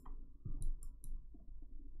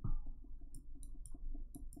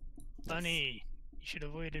 Bunny, you should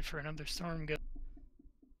have waited for another storm go.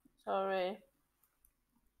 Sorry.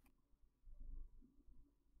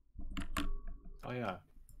 Oh yeah.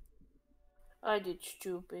 I did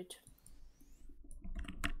stupid.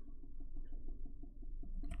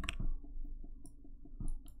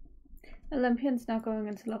 Olympians now going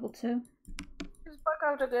into level 2. It's back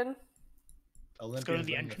out again. Let's go to Olympians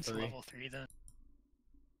the on entrance to 3. level 3 then.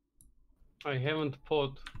 I haven't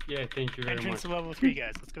fought. Yeah, thank you very Entrance much. to level 3,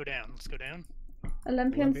 guys. Let's go down. Let's go down.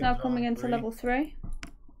 Olympians now Olympians are coming on into 3. level 3.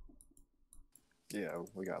 Yeah,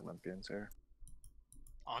 we got Olympians here.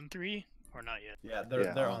 On 3 or not yet? Yeah,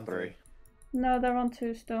 they're on 3. No, they're on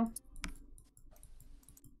 2 still.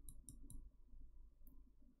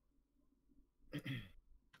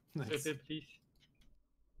 Nice. Please.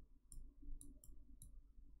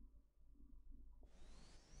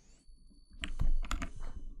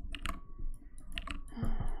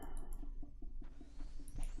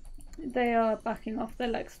 They are backing off their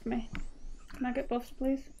legs to me. Can I get buffs,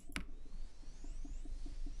 please?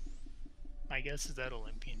 My guess is that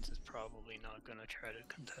Olympians is probably not going to try to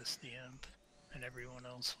contest the Imp, and everyone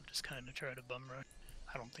else will just kind of try to bum rush.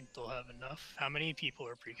 I don't think they'll have enough. How many people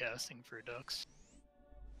are precasting for ducks?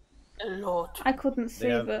 A lot. I couldn't see,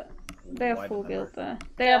 but they have quite a full number. build there.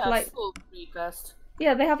 They have like, full precast.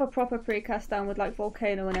 yeah, they have a proper precast down with like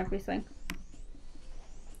volcano and everything.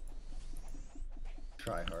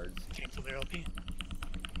 Tryhards. Cancel their LP.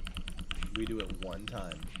 We do it one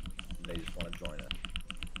time. They just want to join it.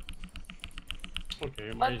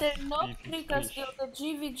 Okay, But they're not precast guild, the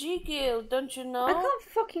GVG guild, don't you know? I can't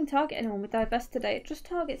fucking target anyone with divest today. It just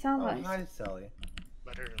targets allies. Oh, hi, Sally.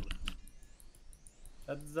 Let her live.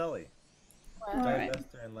 That's Zelly. Alright.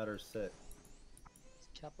 Divest her and let her sit.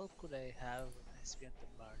 Couple could I have SP on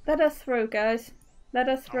the bar? Let us through, guys. Let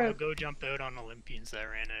us I'll through. go jump out on Olympians that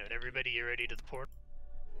ran out. Everybody get ready to the port.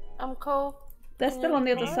 I'm cold. They're still on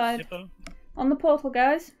the other Come side. Zippo. On the portal,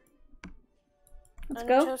 guys. Let's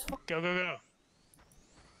go. Go, go, go.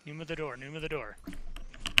 Noom of the door, noom of the door.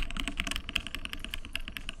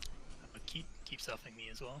 Keep stuffing me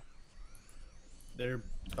as well. Their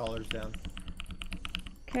collars down.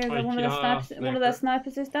 Okay, one of their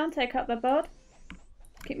snipers is down. Take out their bird.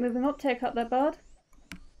 Keep moving up. Take out their bird.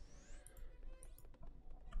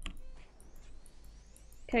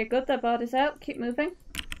 Okay, good. Their bird is out. Keep moving.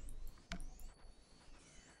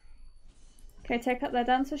 Okay, take out their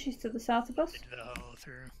dancer. She's to the south of us.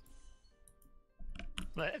 Through.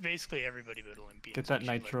 But basically everybody but Olympians. Get that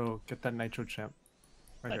nitro. Get that nitro champ.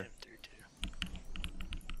 Right Let here. him through too.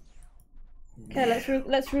 Okay,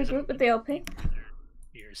 let's regroup with the LP.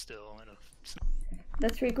 You're still in a.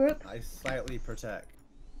 Let's regroup. I slightly protect.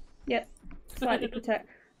 Yep, slightly protect.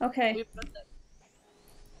 Okay.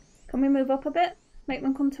 Can we move up a bit? Make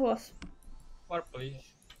them come to us. War, please.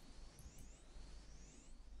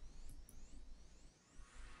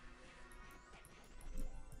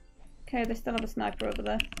 Okay, they still have a sniper over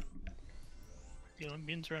there. The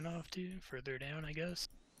Olympians run off to further down, I guess.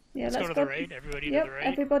 Yeah, let's go to the right. Everybody yep, to the right.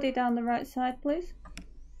 Everybody down the right side, please.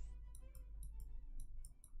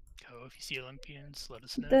 Go. If you see Olympians, let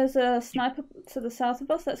us know. There's a sniper to the south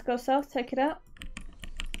of us. Let's go south. Take it out.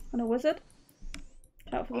 And a wizard.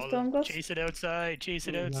 Shout for the All storm of- ghost. Chase it outside. Chase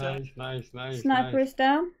it outside. Nice. Sniper is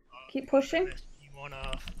down. Keep pushing. You one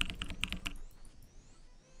off.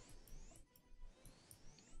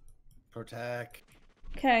 Protect.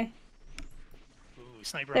 Okay. Ooh,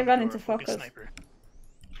 sniper They on the ran door. into Focus fuckers. sniper.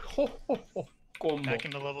 Combo. Back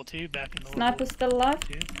into level 2. Back into Sniper's still alive.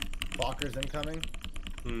 level 2. Walkers incoming.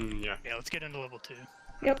 Yeah. Yeah, let's get into level 2.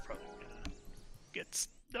 Yep. I'm probably gonna get.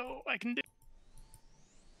 No, I can do.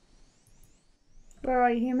 Where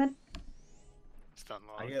are you, human? Stun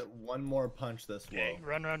I locked. get one more punch this Okay, low.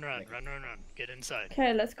 run. Get inside.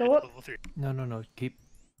 Okay, let's Head go to up. level 3. No.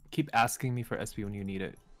 Keep asking me for SP when you need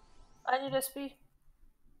it. I need SP.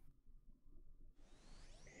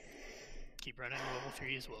 Keep running to level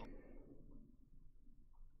 3 as well.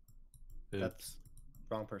 That's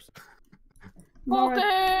wrong person. More.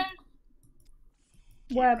 Focus!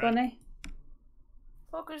 Where, Keep Bunny?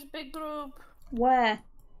 Focus, big group. Where?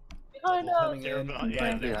 Behind Double us. coming They're in. behind- right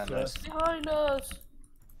yeah, next behind to us. Behind us.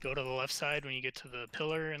 Go to the left side when you get to the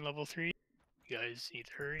pillar in level 3. You guys need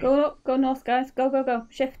to hurry. Go up. Go north, guys. Go.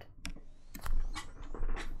 Shift.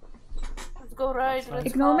 Let's go right. Let's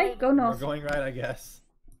Ignore me. hide. Go We're north. going right, I guess.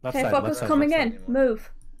 Left Okay, side. focus Left side. coming left in. side.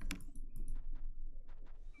 Move.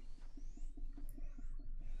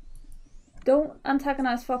 Don't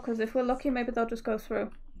antagonize Fockers. If we're lucky, maybe they'll just go through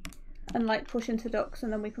and like push into ducks,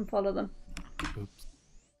 and then we can follow them. Oops.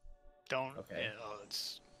 Don't. Okay. Yeah, oh,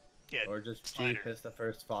 it's. Yeah. Or just Slider. cheap as the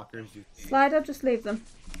first Fockers you see. Slider, just leave them.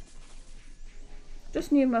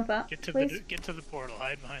 Just Numa that, Get to please. get to the portal.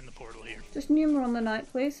 Hide behind the portal here. Just Numa on the night,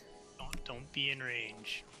 please. Don't be in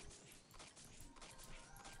range.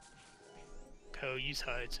 Co, use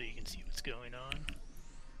hide so you can see what's going on.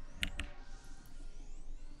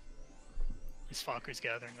 Is Fokker's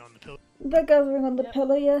gathering on the pillar? They're gathering on the Yep.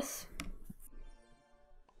 pillar, yes.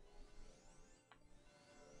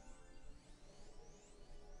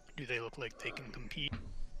 Do they look like they can compete?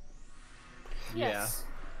 Yes.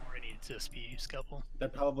 Or it needs SP scalpel? They're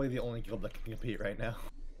probably the only guild that can compete right now.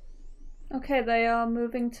 Okay, they are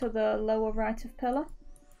moving to the lower right of pillar.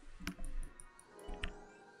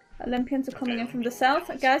 Olympians are coming Okay, in from the Olympians south.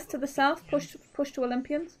 down, Guys, so to the south. Push to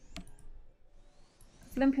Olympians.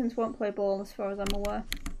 Olympians won't play ball as far as I'm aware.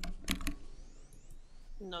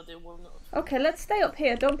 No, they will not. Okay, let's stay up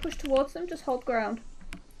here. Don't push towards them. Just hold ground.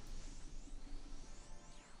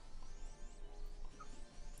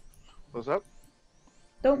 What's up?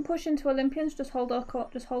 Don't push into Olympians. Just hold our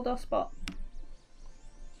court. Just hold our spot.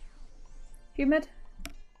 Humid.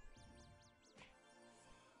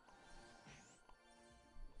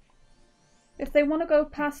 If they want to go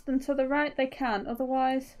past and to the right, they can.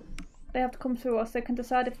 Otherwise, they have to come through us. They can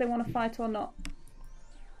decide if they want to fight or not.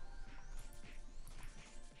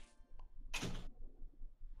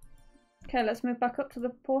 Okay, let's move back up to the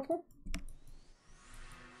portal.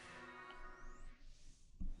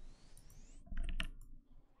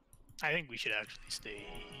 I think we should actually stay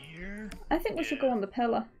here. I think we should go Yeah. on the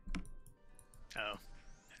pillar. Oh,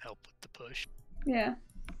 and help with the push. Yeah,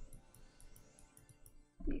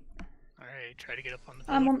 Alright, try to get up on the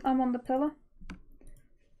pillar. I'm on the pillar.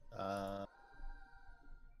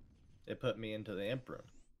 It put me into the imp room.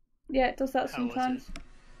 Yeah, it does that How was it? sometimes.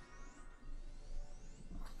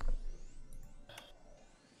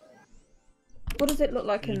 What does it look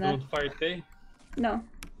like You in there? don't fight, eh? No.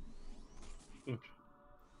 Okay.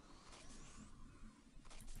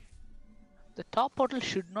 The top portal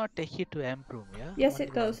should not take you to Amp room, yeah? Yes, Only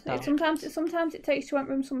it does. one It down. sometimes it takes you to Amp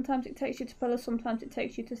room, sometimes it takes you to pillar, sometimes it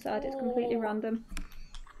takes you to side. It's completely Oh. random.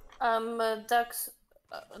 Ducks,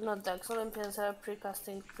 not Ducks, Olympians are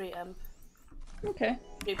precasting pre-amp. Okay.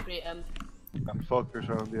 Pre-amp. And fuckers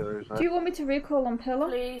are on the other side. Do you want me to recall on pillar?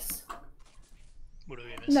 Please. What are we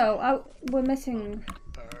missing? No, we're missing.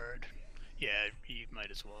 Bard. Yeah, you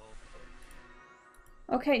might as well.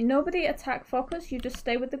 Okay, nobody attack focus. You just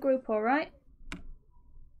stay with the group, alright?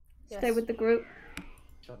 Stay Yes. with the group.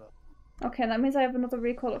 Shut up. Okay, that means I have another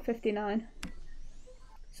recall at 59.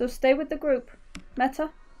 So stay with the group.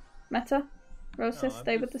 Meta. Rosis, No,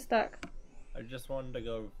 stay with the stack. I just wanted to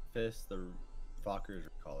go fist the Fockers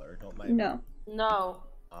color. Don't mind me. No. No.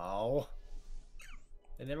 Oh.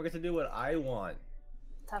 They never get to do what I want.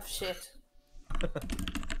 Tough shit.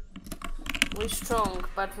 We're strong,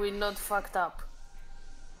 but we're not fucked up.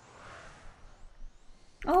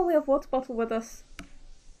 Oh, we have water bottle with us.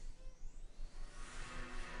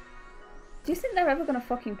 Do you think they're ever gonna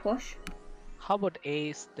fucking push? How about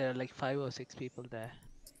Ace? There are like 5 or 6 people there.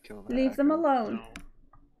 Kill the Leave them hacker. alone. No.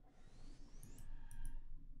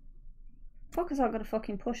 Fuckers aren't gonna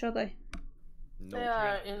fucking push, are they? No. They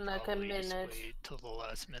are in like a Probably just minute. wait till the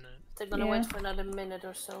last minute. They're gonna Yeah. wait for another minute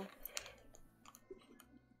or so.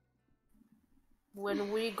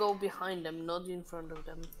 When we go behind them, not in front of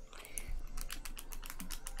them.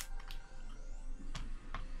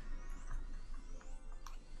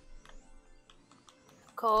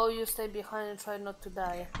 Cole, you stay behind and try not to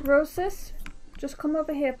die. Roses, just come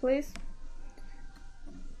over here, please.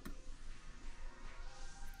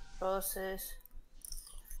 Roses.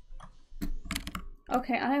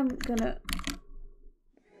 Okay, I am gonna...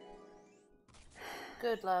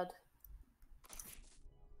 Good lad.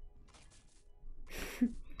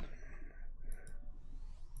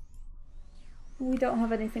 We don't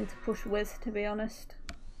have anything to push with, to be honest.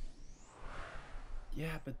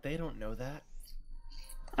 Yeah, but they don't know that.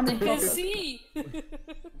 I mean, You see?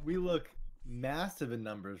 We look massive in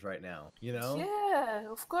numbers right now, you know? Yeah,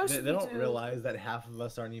 of course They we don't do. realize that half of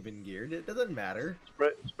us aren't even geared. It doesn't matter.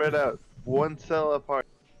 Spread out. One cell apart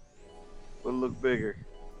will look bigger.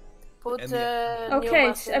 Put And okay,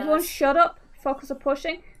 Neomas so in everyone us. shut up. Focus are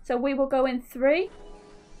pushing. So we will go in 3,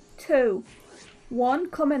 2, 1.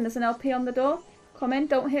 Come in, there's an LP on the door. Come in,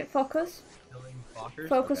 don't hit Focus. Killing Fockers?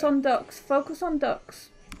 Focus Okay. on ducks. Focus on ducks.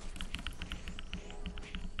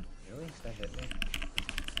 Really? That hit me?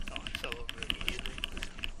 Oh, I fell over immediately.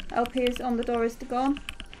 LP is on the door, is gone.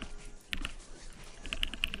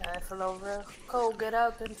 Yeah, I fell over. Cole, get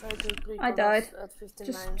out and try to recall I died. us at 59.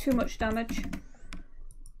 Just too much damage.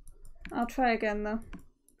 I'll try again though.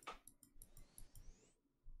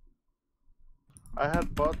 I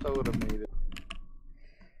had thought I would have made it.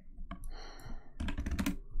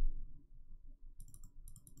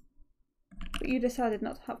 But you decided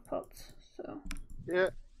not to have pots, so... Yeah.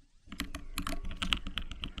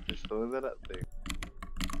 Just throw that up there.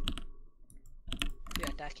 They're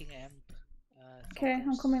attacking amp. Okay,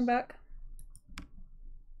 I'm Fockers. coming back.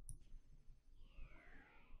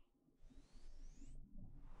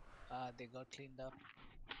 They got cleaned up.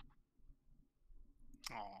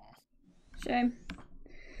 Aw. Shame.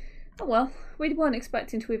 Oh well, we weren't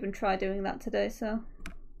expecting to even try doing that today, so...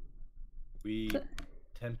 We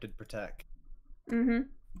tempted protect. Mm-hmm.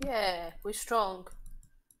 Yeah, we're strong.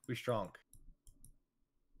 We strong.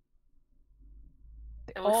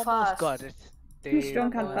 They And we're almost fast. got it. We're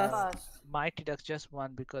strong and We're fast. fast. Mighty Ducks just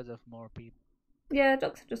won because of more people. Yeah,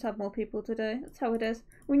 ducks just have more people today. That's how it is.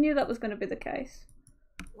 We knew that was going to be the case.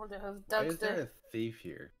 What they have Why ducks is there there? a thief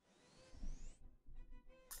here?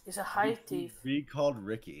 He's a high thief. We called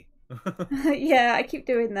Ricky. Yeah, I keep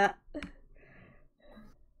doing that.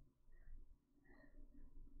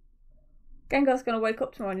 Gengar's going to wake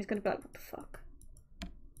up tomorrow and he's going to be like, what the fuck?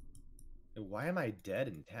 Why am I dead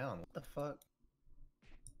in town? What the fuck?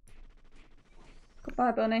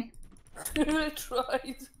 Goodbye, Bunny. I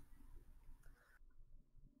tried.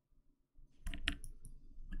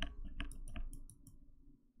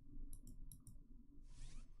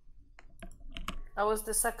 I was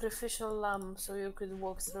the sacrificial lamb, so you could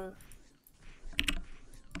walk through.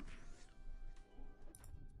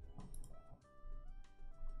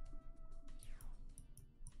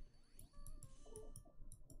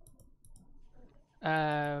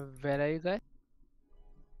 Where are you guys?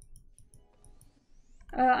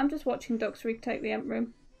 I'm just watching ducks retake the Emp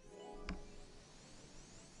room.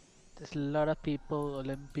 There's a lot of people,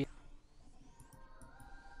 Olympian.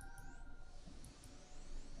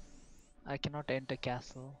 I cannot enter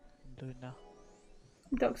castle. Do it now.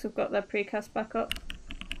 Ducks have got their precast back up.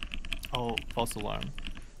 Oh, false alarm.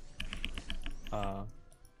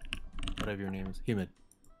 Whatever your name is, Humid.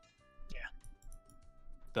 Yeah.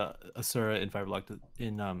 The Asura in Fireblock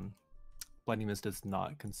in Blinding Mist does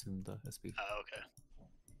not consume the SP. Oh, okay.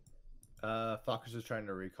 Fockers is trying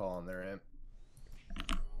to recall on their imp.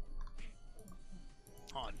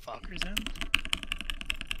 On Focker's end?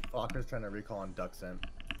 Fockers trying to recall on Duck's imp.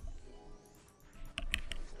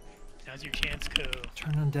 Now's your chance, Co.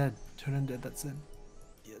 Turn undead. Turn undead, that's it.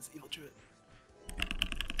 Yes, evil druid.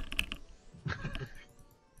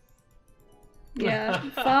 Yeah,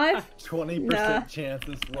 5? 20% Nah. chance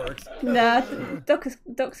this works. Nah,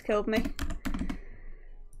 ducks killed me.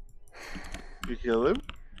 You kill him?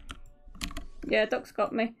 Yeah, ducks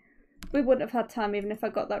got me. We wouldn't have had time even if I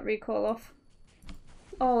got that recall off.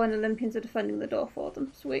 Oh, and Olympians are defending the door for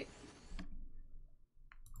them. Sweet.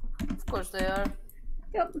 Of course they are.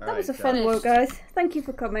 Yep, that Alright, was a fun Ducks. war, guys. Thank you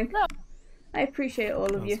for coming. No. I appreciate all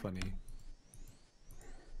That of was you. funny.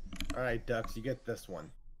 Alright, Ducks, you get this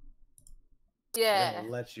one. Yeah.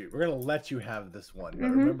 We're gonna let you have this one, but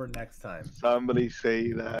Mhm. remember next time. Somebody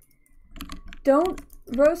say that. Don't...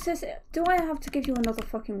 Roses, do I have to give you another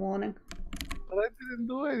fucking warning? But I didn't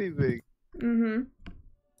do anything. Mm-hmm.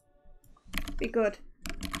 Be good.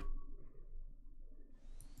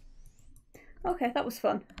 Okay, that was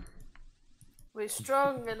fun. We're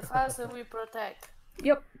strong and fast and we protect.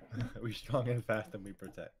 Yep. We strong and fast and we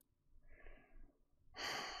protect.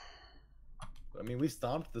 I mean, we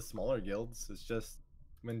stomped the smaller guilds. It's just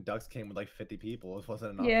when ducks came with like 50 people, it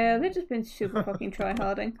wasn't enough. Yeah, they've just been super fucking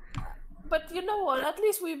tryharding. But you know what? At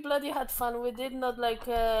least we bloody had fun. We did not like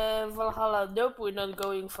Valhalla. Nope, we're not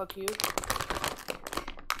going. Fuck you.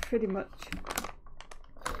 Pretty much.